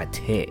shit's high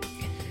tech.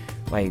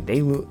 Like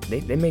they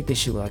make this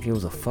shit look like it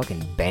was a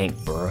fucking bank,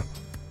 bro.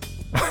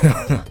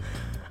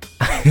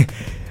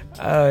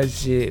 Oh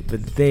shit.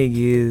 But the thing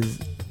is,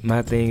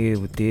 my thing is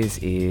with this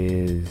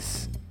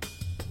is,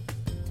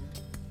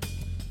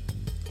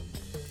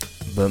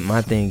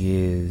 my thing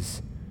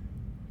is,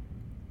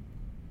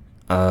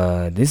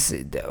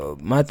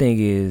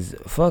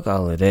 fuck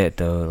all of that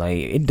though. Like,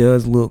 it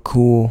does look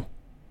cool,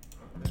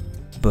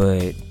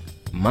 but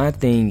my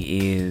thing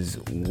is,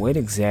 what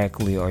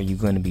exactly are you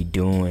going to be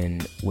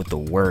doing with the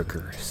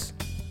workers?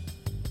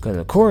 Because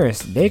of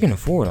course they can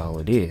afford all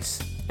of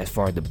this as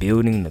far as the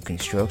building, the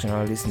construction,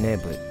 all this and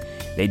that, but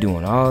they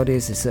doing all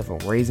this except for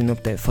raising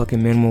up that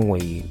fucking minimum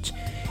wage.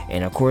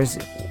 And of course,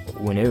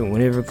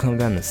 whenever it comes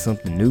down to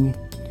something new,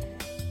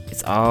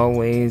 it's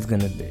always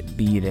gonna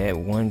be that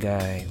one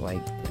guy.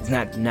 Like, it's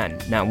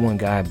not one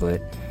guy,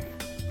 but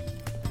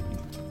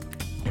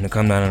when it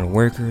comes down to the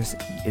workers,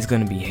 it's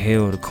gonna be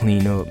hell to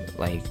clean up.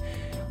 Like,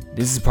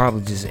 this is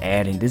probably just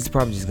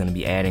gonna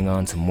be adding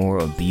on to more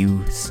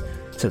abuse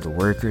to the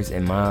workers.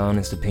 In my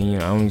honest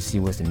opinion, I don't even see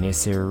what's the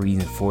necessary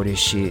reason for this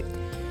shit.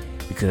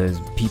 Because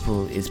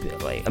people, it's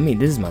like, I mean,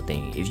 this is my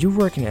thing. If you're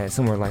working at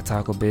somewhere like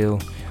Taco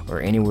Bell or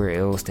anywhere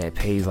else that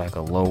pays like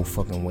a low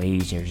fucking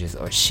wage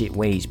or shit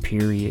wage,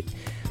 period,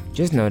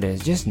 just know it's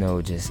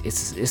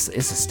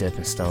a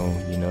stepping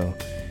stone. You know,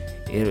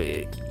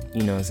 you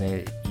know what I'm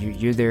saying.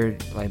 You're there,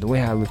 like, the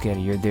way I look at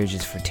it, you're there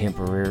just for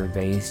temporary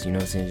base. You know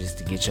what I'm saying, just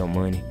to get your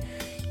money.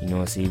 You know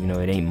what I'm saying, even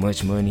though it ain't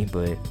much money,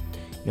 but you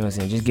know what I'm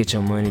saying, just get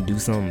your money, do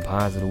something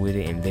positive with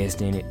it,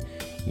 invest in it.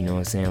 You know what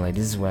I'm saying? Like,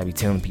 this is what I be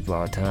telling people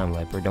all the time.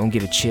 Like, bro, don't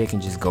get a check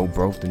and just go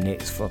broke the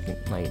next fucking,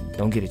 like,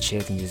 don't get a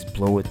check and just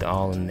blow it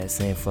all in that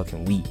same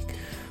fucking week.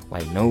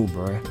 Like, no,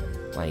 bro.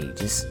 Like,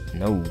 just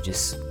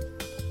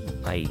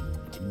like,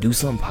 do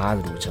something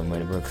positive with your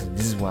money, bro. Because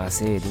this is why I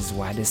said, this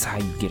is how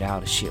you get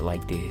out of shit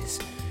like this.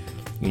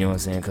 You know what I'm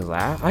saying? Because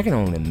I can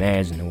only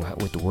imagine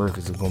what the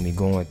workers are going to be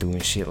going through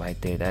and shit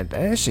like that.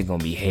 That shit going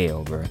to be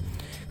hell, bro.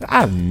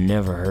 I've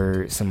never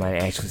heard somebody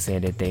actually say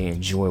that they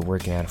enjoy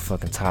working at a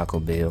fucking Taco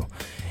Bell.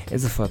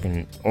 It's a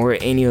fucking, or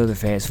any other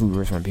fast food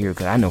restaurant period.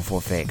 Because I know for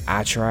a fact,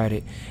 I tried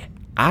it.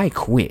 I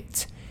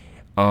quit.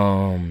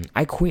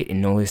 I quit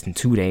in no less than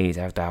 2 days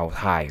after I was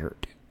hired.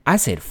 I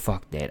said,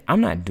 fuck that.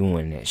 I'm not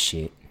doing that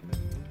shit.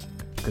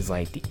 Because,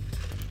 like,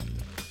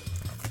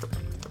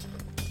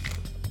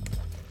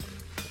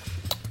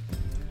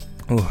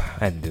 I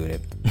had to do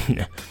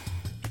that.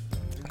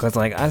 Because,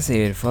 like, I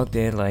said, fuck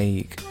that.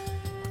 Like,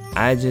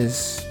 I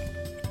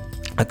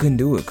couldn't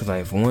do it. Because,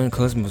 like, for one,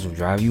 customers will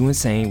drive you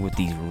insane with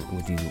these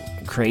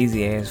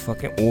crazy ass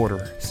fucking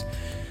orders.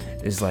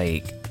 It's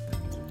like,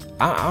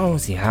 I don't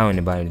see how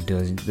anybody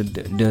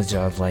does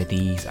jobs like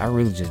these. I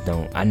really just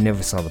don't. I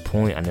never saw the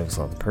point. I never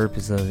saw the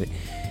purpose of it.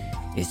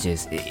 It's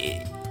just,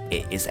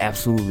 it's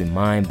absolutely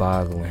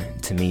mind-boggling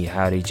to me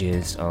how they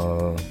just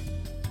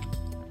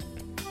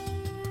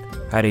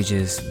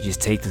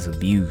take this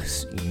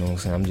abuse. You know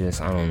what I'm saying?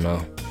 I don't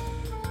know.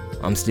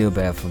 I'm still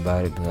baffled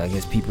about it, but I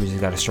guess people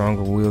just got a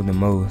stronger will than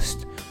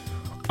most.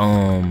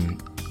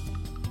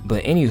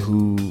 But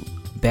anywho,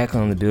 back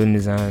on the building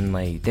design,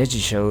 like, that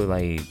just showed,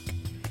 like,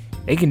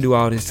 they can do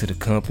all this to the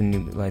company,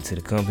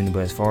 but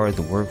as far as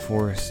the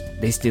workforce,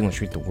 they still gonna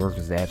treat the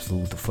workers the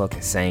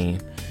fucking same.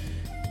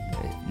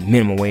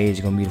 Minimum wage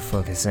is gonna be the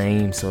fucking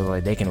same, so,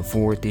 like, they can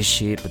afford this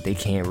shit, but they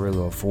can't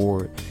really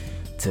afford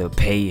to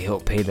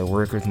help pay the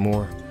workers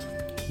more.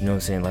 You know what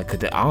I'm saying? Like,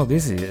 'cause all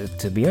this is,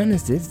 to be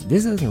honest, this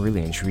doesn't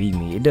really intrigue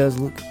me. It does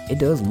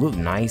look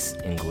nice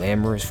and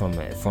glamorous from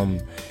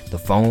the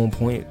phone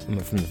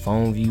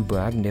view, but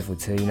I can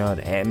definitely tell you now,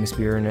 the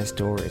atmosphere in that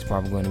store is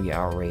probably going to be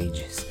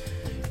outrageous.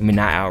 I mean,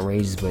 not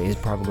outrageous, but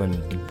it's probably going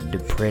to be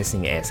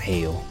depressing as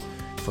hell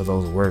for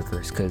those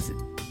workers, because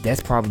that's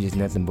probably just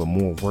nothing but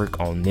more work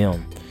on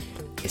them,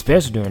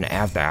 especially during the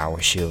after-hour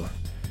shift.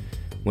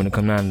 When it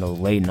comes down to those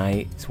late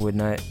nights,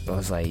 whatnot,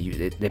 it's like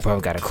they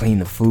probably gotta clean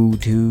the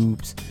food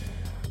tubes,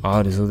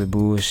 all this other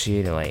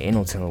bullshit, and, like, ain't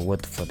no telling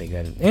what the fuck they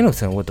gotta. Ain't no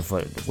telling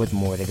what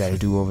more they gotta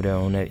do over there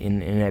on that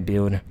in that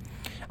building.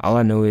 All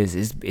I know is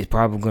it's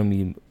probably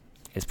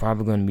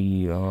gonna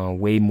be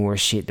way more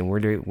shit than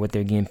what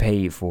they're getting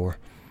paid for.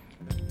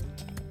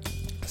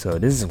 So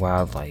this is why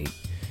I was like,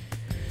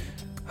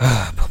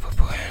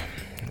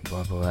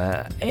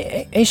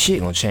 ain't shit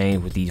gonna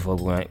change with these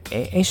folks.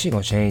 Ain't shit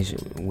gonna change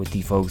with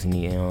these folks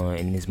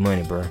in this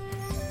money, bro.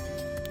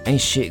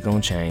 Ain't shit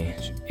gonna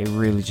change. It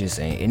really just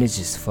ain't, and it's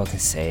just fucking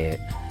sad.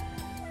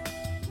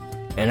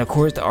 And of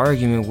course, the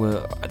argument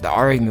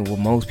with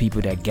most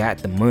people that got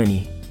the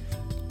money,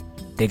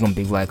 they gonna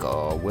be like,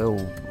 oh well,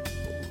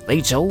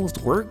 they chose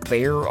to work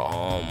there.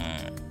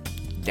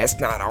 That's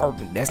not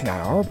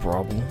our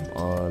problem.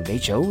 They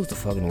chose to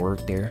fucking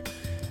work there.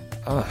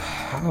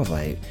 I was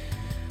like,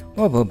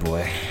 oh, but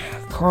boy,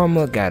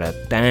 karma got a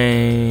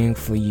thing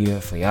for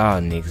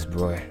y'all niggas,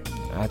 bro.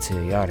 I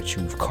tell y'all the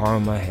truth,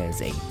 karma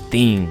has a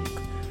thing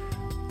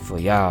for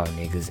y'all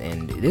niggas,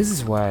 and this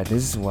is why,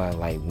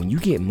 like, when you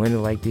get money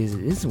like this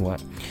is why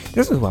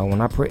when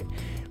I pray,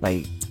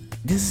 like,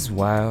 this is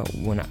why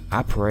when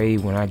I pray,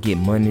 when I get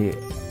money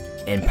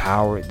and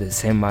power, the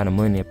same amount of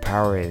money and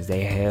power as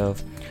they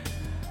have,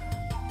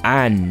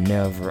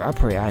 I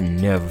pray I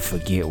never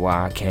forget where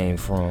I came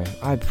from.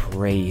 I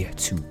pray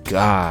to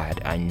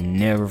God I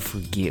never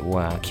forget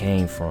where I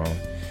came from,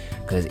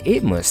 because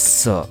it must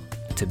suck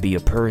to be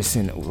a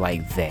person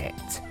like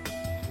that.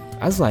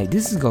 I was like,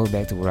 this goes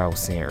back to what I was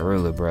saying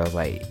earlier, bro. I was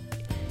like,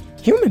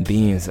 human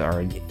beings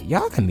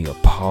y'all can be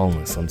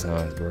appalling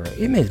sometimes, bro.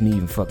 It makes me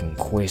even fucking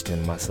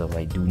question myself,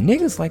 like, do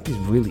niggas like this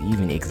really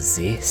even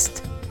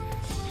exist?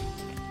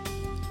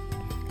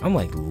 I'm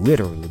like,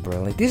 literally,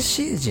 bro. Like, this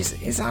shit is just,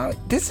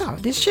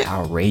 this shit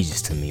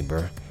outrageous to me,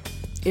 bro.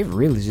 It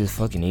really just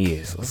fucking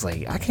is. It's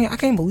like, I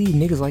can't believe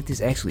niggas like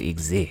this actually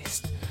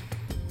exist.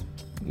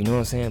 You know what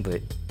I'm saying?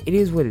 But it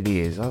is what it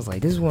is. I was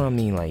like, this is what I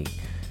mean. Like,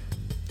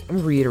 let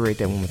me reiterate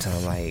that one more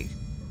time. Like,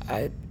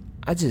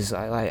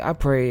 I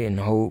pray and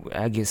hope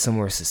I get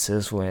somewhere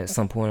successful at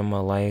some point in my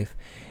life.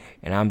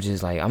 And I'm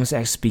just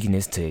actually speaking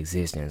this to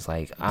existence.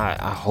 Like,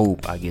 I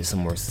hope I get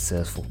somewhere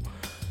successful.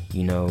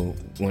 You know,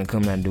 when it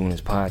comes down to doing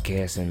this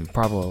podcast and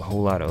probably a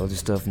whole lot of other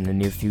stuff in the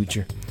near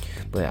future.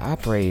 But I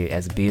pray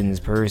as a business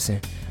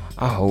person,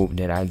 I hope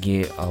that I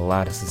get a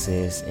lot of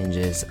success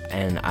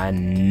and I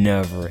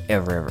never,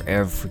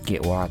 ever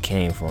forget where I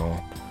came from.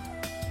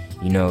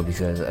 You know,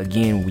 because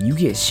again, when you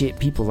get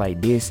people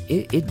like this,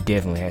 it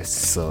definitely has to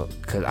suck.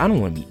 Because I don't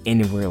want to be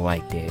anywhere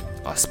like that.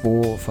 A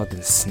spoiled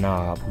fucking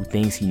snob who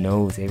thinks he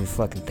knows every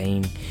fucking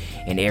thing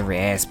in every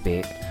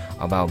aspect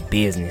about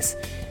business.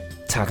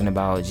 Talking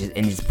about just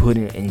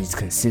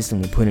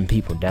consistently putting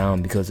people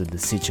down because of the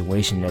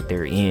situation that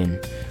they're in.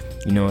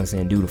 You know what I'm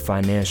saying? Due to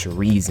financial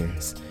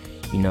reasons.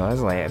 You know, I was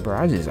like,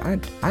 bro,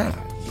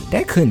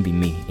 that couldn't be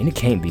me. And it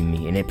can't be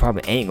me. And it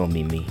probably ain't gonna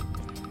be me.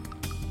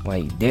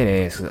 Like,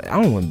 dead ass.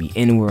 I don't want to be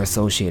anywhere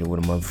associated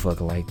with a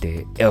motherfucker like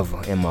that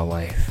ever in my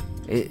life.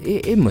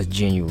 It must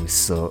genuinely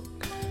suck.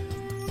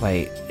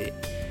 Like,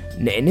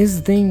 and this is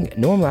the thing.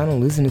 Normally I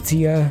don't listen to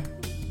T.I.,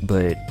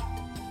 but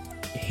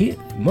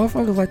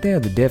motherfuckers like that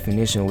have the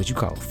definition of what you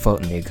call a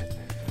fuck nigga.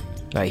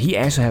 Like, he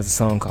actually has a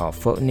song called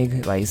Fuck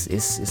Nigga. Like,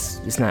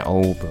 it's not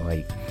old, but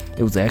like,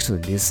 it was actually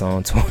a diss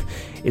song towards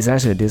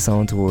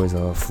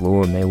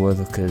Floyd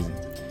Mayweather. Cause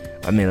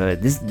I mean,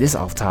 this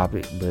off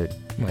topic, but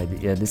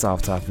this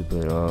off topic,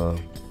 but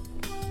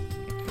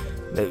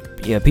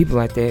yeah, people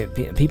like that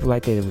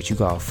is what you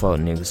call fuck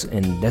niggas,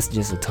 and that's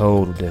just a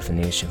total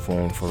definition for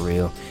them, for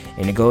real.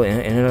 And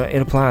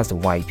it applies to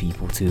white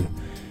people too.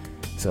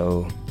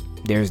 So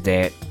there's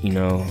that, you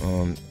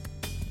know,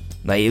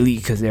 like,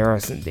 because there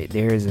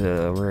is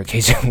a rare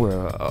occasion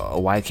where a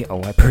white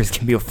person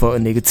can be a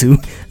fuck nigga too.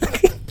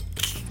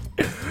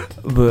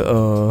 but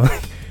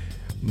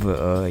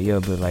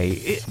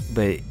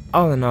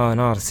all in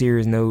all, the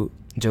serious note,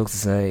 jokes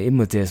aside,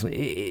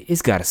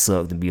 it's gotta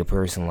suck to be a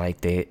person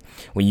like that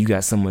when you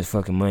got so much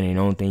fucking money and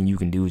the only thing you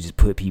can do is just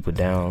put people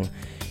down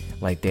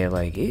like that.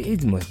 Like,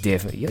 it must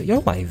definitely,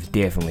 your life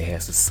definitely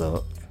has to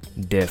suck,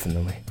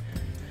 definitely.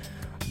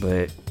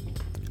 But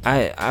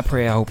I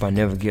pray, I hope I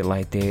never get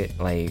like that.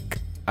 Like,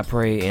 I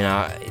pray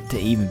to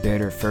even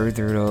better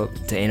further it up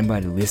to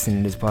anybody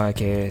listening to this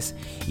podcast,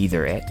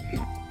 either at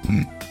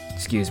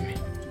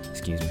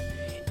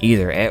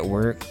either at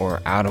work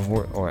or out of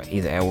work, or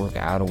either at work or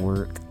out of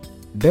work.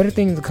 Better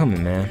things are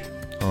coming, man.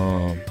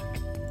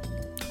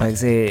 Like I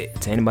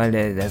said, to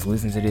anybody that's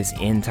listening to this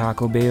in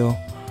Taco Bell,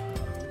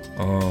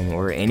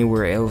 or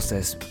anywhere else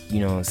that's, you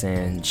know what I'm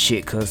saying,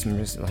 shit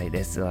customers, like,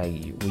 that's like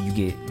when you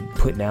get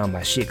put down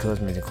by shit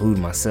customers,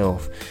 including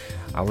myself.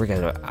 I work as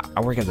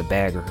a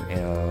bagger,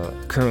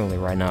 and currently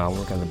right now I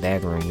work as a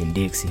bagger in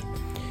Dixie.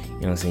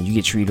 You know what I'm saying? You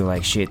get treated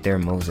like shit there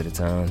most of the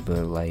times,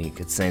 but like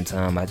at the same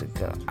time,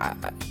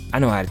 I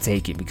know how to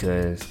take it,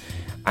 because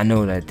I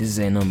know that this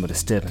ain't nothing but a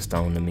stepping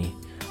stone to me.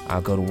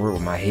 I go to work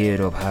with my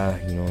head up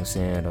high, you know what I'm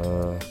saying?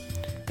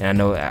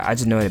 And I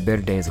just know that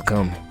better days are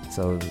coming.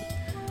 So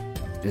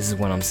this is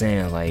what I'm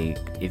saying. Like,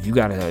 if you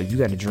got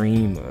a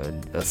dream,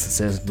 a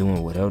success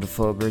doing whatever the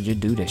fuck, bro, just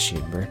do that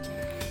shit, bro.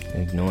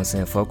 And, you know what I'm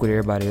saying? Fuck what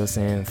everybody else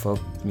saying. Fuck,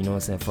 you know what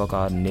I'm saying? Fuck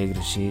all the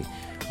negative shit.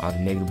 All the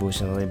negative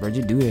bullshit, like, bro,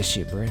 just do that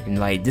shit, bro. And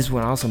like, this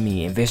one also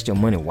mean invest your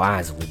money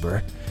wisely,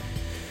 bro.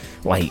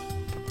 Like,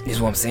 this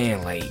is what I'm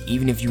saying. Like,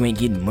 even if you ain't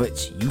getting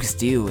much, you can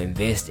still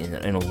invest in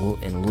a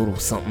little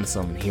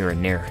something here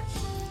and there.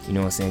 You know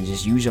what I'm saying?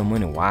 Just use your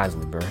money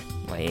wisely, bro.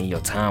 Like, and your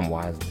time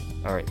wisely.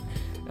 All right,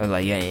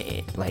 like,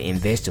 yeah, like,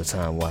 invest your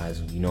time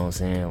wisely. You know what I'm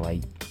saying?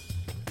 Like,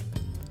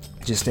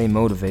 just stay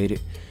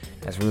motivated.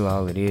 That's really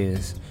all it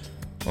is.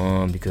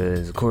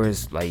 Because of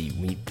course,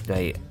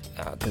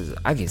 cause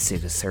I get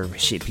sick of serving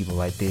shit people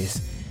like this.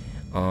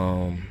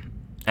 I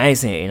ain't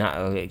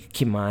saying,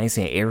 keep in mind, I ain't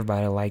saying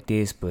everybody like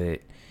this,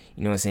 but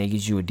you know what I'm saying, it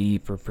gives you a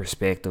deeper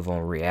perspective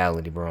on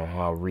reality, bro, on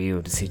how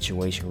real the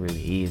situation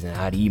really is, and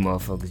how these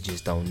motherfuckers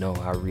just don't know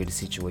how real the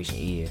situation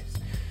is.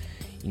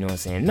 You know what I'm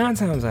saying? 9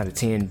 times out of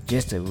 10,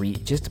 just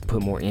to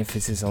put more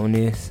emphasis on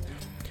this,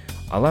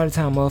 a lot of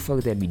time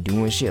motherfuckers that be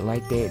doing shit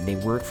like that, they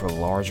work for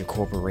larger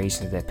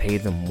corporations that pay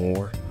them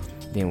more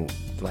then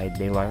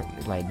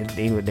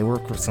they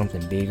work for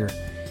something bigger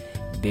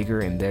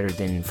and better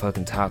than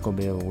fucking Taco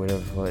Bell or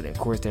whatever. But of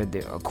course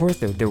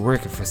they're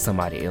working for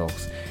somebody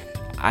else.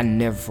 I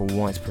never for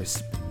once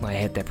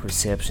had that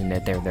perception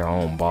that they're their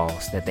own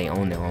boss, that they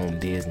own their own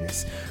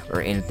business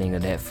or anything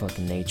of that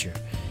fucking nature.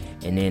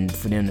 And then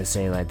for them to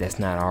say like that's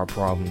not our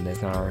problem,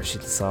 that's not our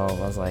shit to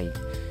solve, I was like,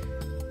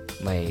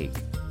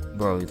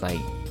 bro,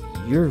 like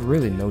you're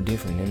really no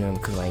different than them,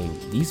 because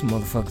like these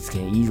motherfuckers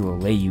can easily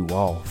lay you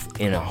off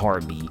in a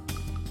heartbeat,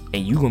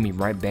 and you gonna be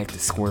right back to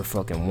square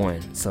fucking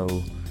one.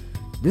 So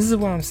this is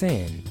what I'm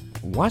saying.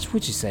 Watch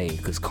what you say,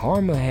 because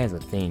karma has a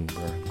thing,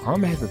 bro.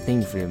 Karma has a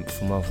thing for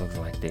motherfuckers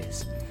like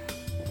this.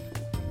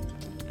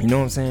 You know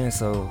what I'm saying?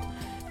 So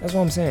that's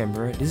what I'm saying,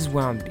 bro. This is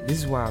why I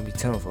be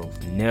telling folks,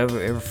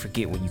 never ever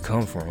forget where you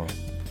come from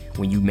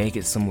when you make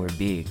it somewhere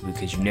big,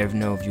 because you never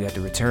know if you have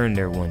to return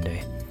there one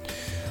day.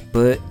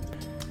 But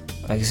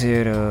like I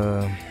said,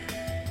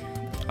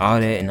 all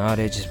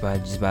that just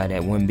by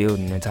that one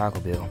building in Taco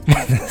Bell.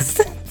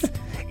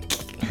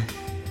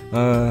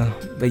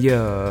 But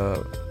yeah,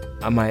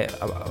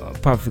 I'll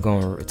probably go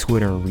on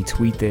Twitter and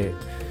retweet that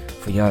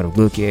for y'all to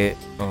look at,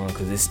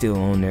 cause it's still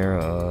on there.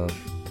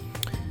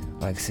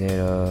 Like I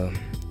said,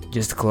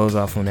 just to close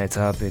off on that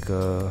topic,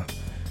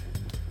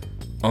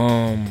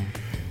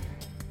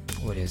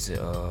 what is it?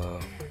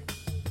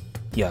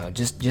 Yeah,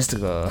 just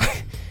to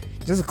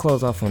just to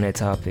close off on that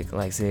topic,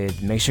 like I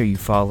said, make sure you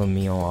follow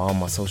me on all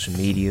my social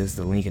medias.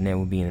 The link in that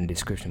will be in the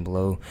description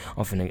below.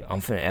 I'm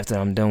finna after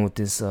I'm done with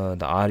this, the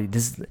audio.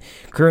 This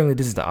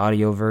is the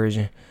audio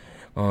version.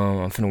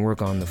 I'm finna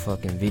work on the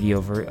fucking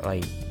video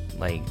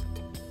like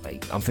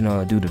I'm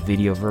finna do the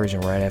video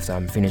version right after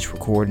I'm finished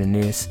recording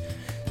this.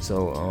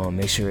 So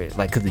make sure,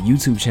 cause the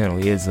YouTube channel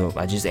is up.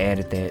 I just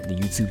added that. The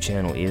YouTube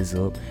channel is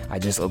up. I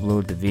just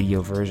uploaded the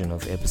video version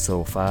of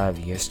episode 5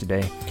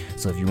 yesterday.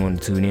 So if you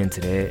want to tune into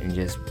that and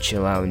just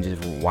chill out and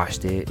just watch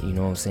that, you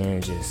know what I'm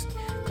saying? Just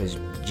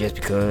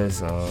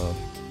because,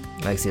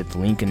 like I said, the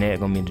link in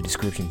that gonna be in the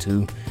description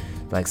too.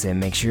 Like I said,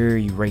 make sure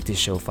you rate this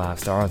show 5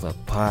 stars on the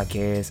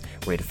podcast.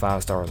 Rate it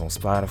 5 stars on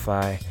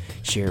Spotify.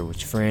 Share it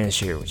with your friends.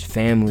 Share it with your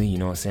family. You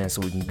know what I'm saying?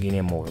 So we can get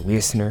in more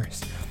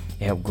listeners.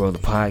 Help grow the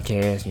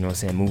podcast, you know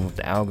what I'm saying, move up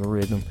the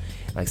algorithm.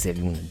 Like I said, if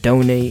you want to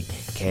donate,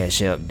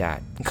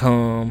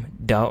 cashup.com,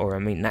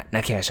 not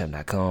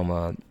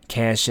cashup.com,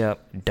 cashup,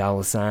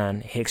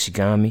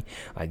 $Hexagami.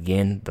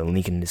 Again, the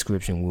link in the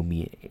description will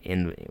be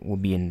in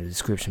the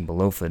description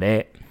below for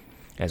that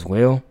as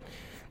well.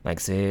 Like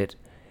I said,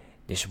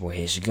 this your boy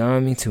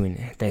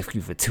Hexagami. Thank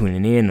you for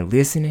tuning in and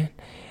listening.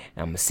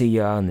 I'm going to see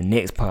y'all in the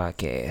next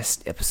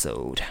podcast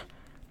episode.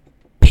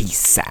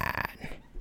 Peace out.